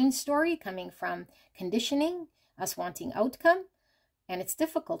our mind story, coming from conditioning, us wanting outcome. And it's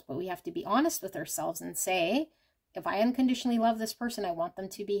difficult, but we have to be honest with ourselves and say, if I unconditionally love this person, I want them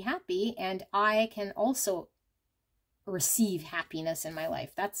to be happy, and I can also receive happiness in my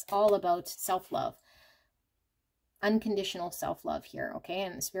life. That's all about self-love. Unconditional self-love here, okay?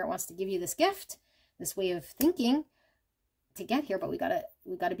 And the Spirit wants to give you this gift, this way of thinking to get here, but we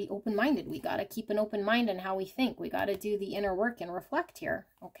gotta be open-minded. We gotta keep an open mind on how we think. We gotta do the inner work and reflect here,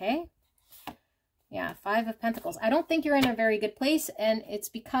 okay? Yeah, 5 of Pentacles. I don't think you're in a very good place, and it's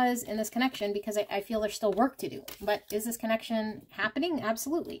because in this connection, because I feel there's still work to do. But is this connection happening?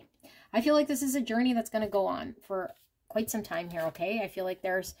 Absolutely. I feel like this is a journey that's going to go on for quite some time here, okay? I feel like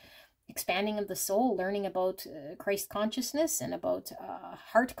there's expanding of the soul, learning about Christ consciousness and about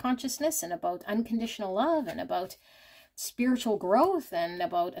heart consciousness and about unconditional love and about spiritual growth and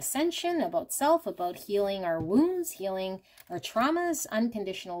about ascension, about self, about healing our wounds, healing our traumas,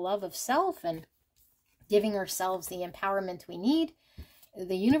 unconditional love of self, and giving ourselves the empowerment we need.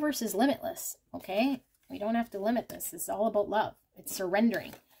 The universe is limitless, okay? We don't have to limit this. It's all about love. It's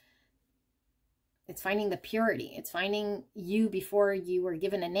surrendering. It's finding the purity. It's finding you before you were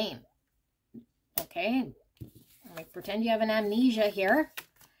given a name, okay? Like, pretend you have an amnesia here.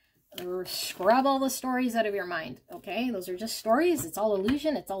 Or scrub all the stories out of your mind, okay? Those are just stories. It's all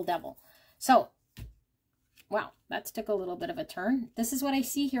illusion. It's all devil. So, wow, that took a little bit of a turn. This is what I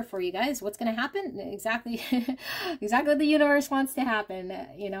see here for you guys. What's going to happen? Exactly, exactly what the universe wants to happen.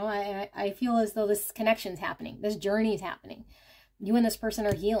 You know, I feel as though this connection's happening. This journey is happening. You and this person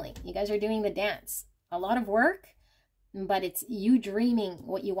are healing. You guys are doing the dance. A lot of work, but it's you dreaming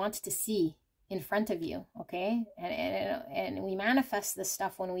what you want to see in front of you, okay? And we manifest this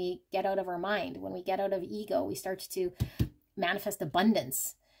stuff when we get out of our mind. When we get out of ego, we start to manifest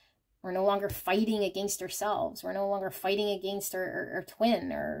abundance. We're no longer fighting against ourselves. We're no longer fighting against our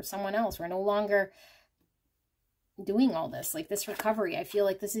twin or someone else. We're no longer doing all this. Like this recovery, I feel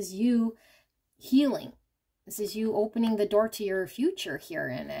like this is you healing. This is you opening the door to your future here.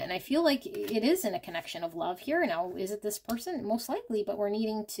 And I feel like it is in a connection of love here. Now, is it this person? Most likely, but we're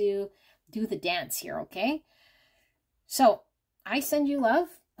needing to do the dance here, okay? So, I send you love.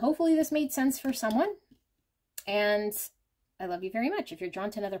 Hopefully this made sense for someone. And I love you very much. If you're drawn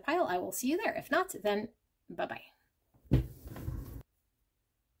to another pile, I will see you there. If not, then bye-bye.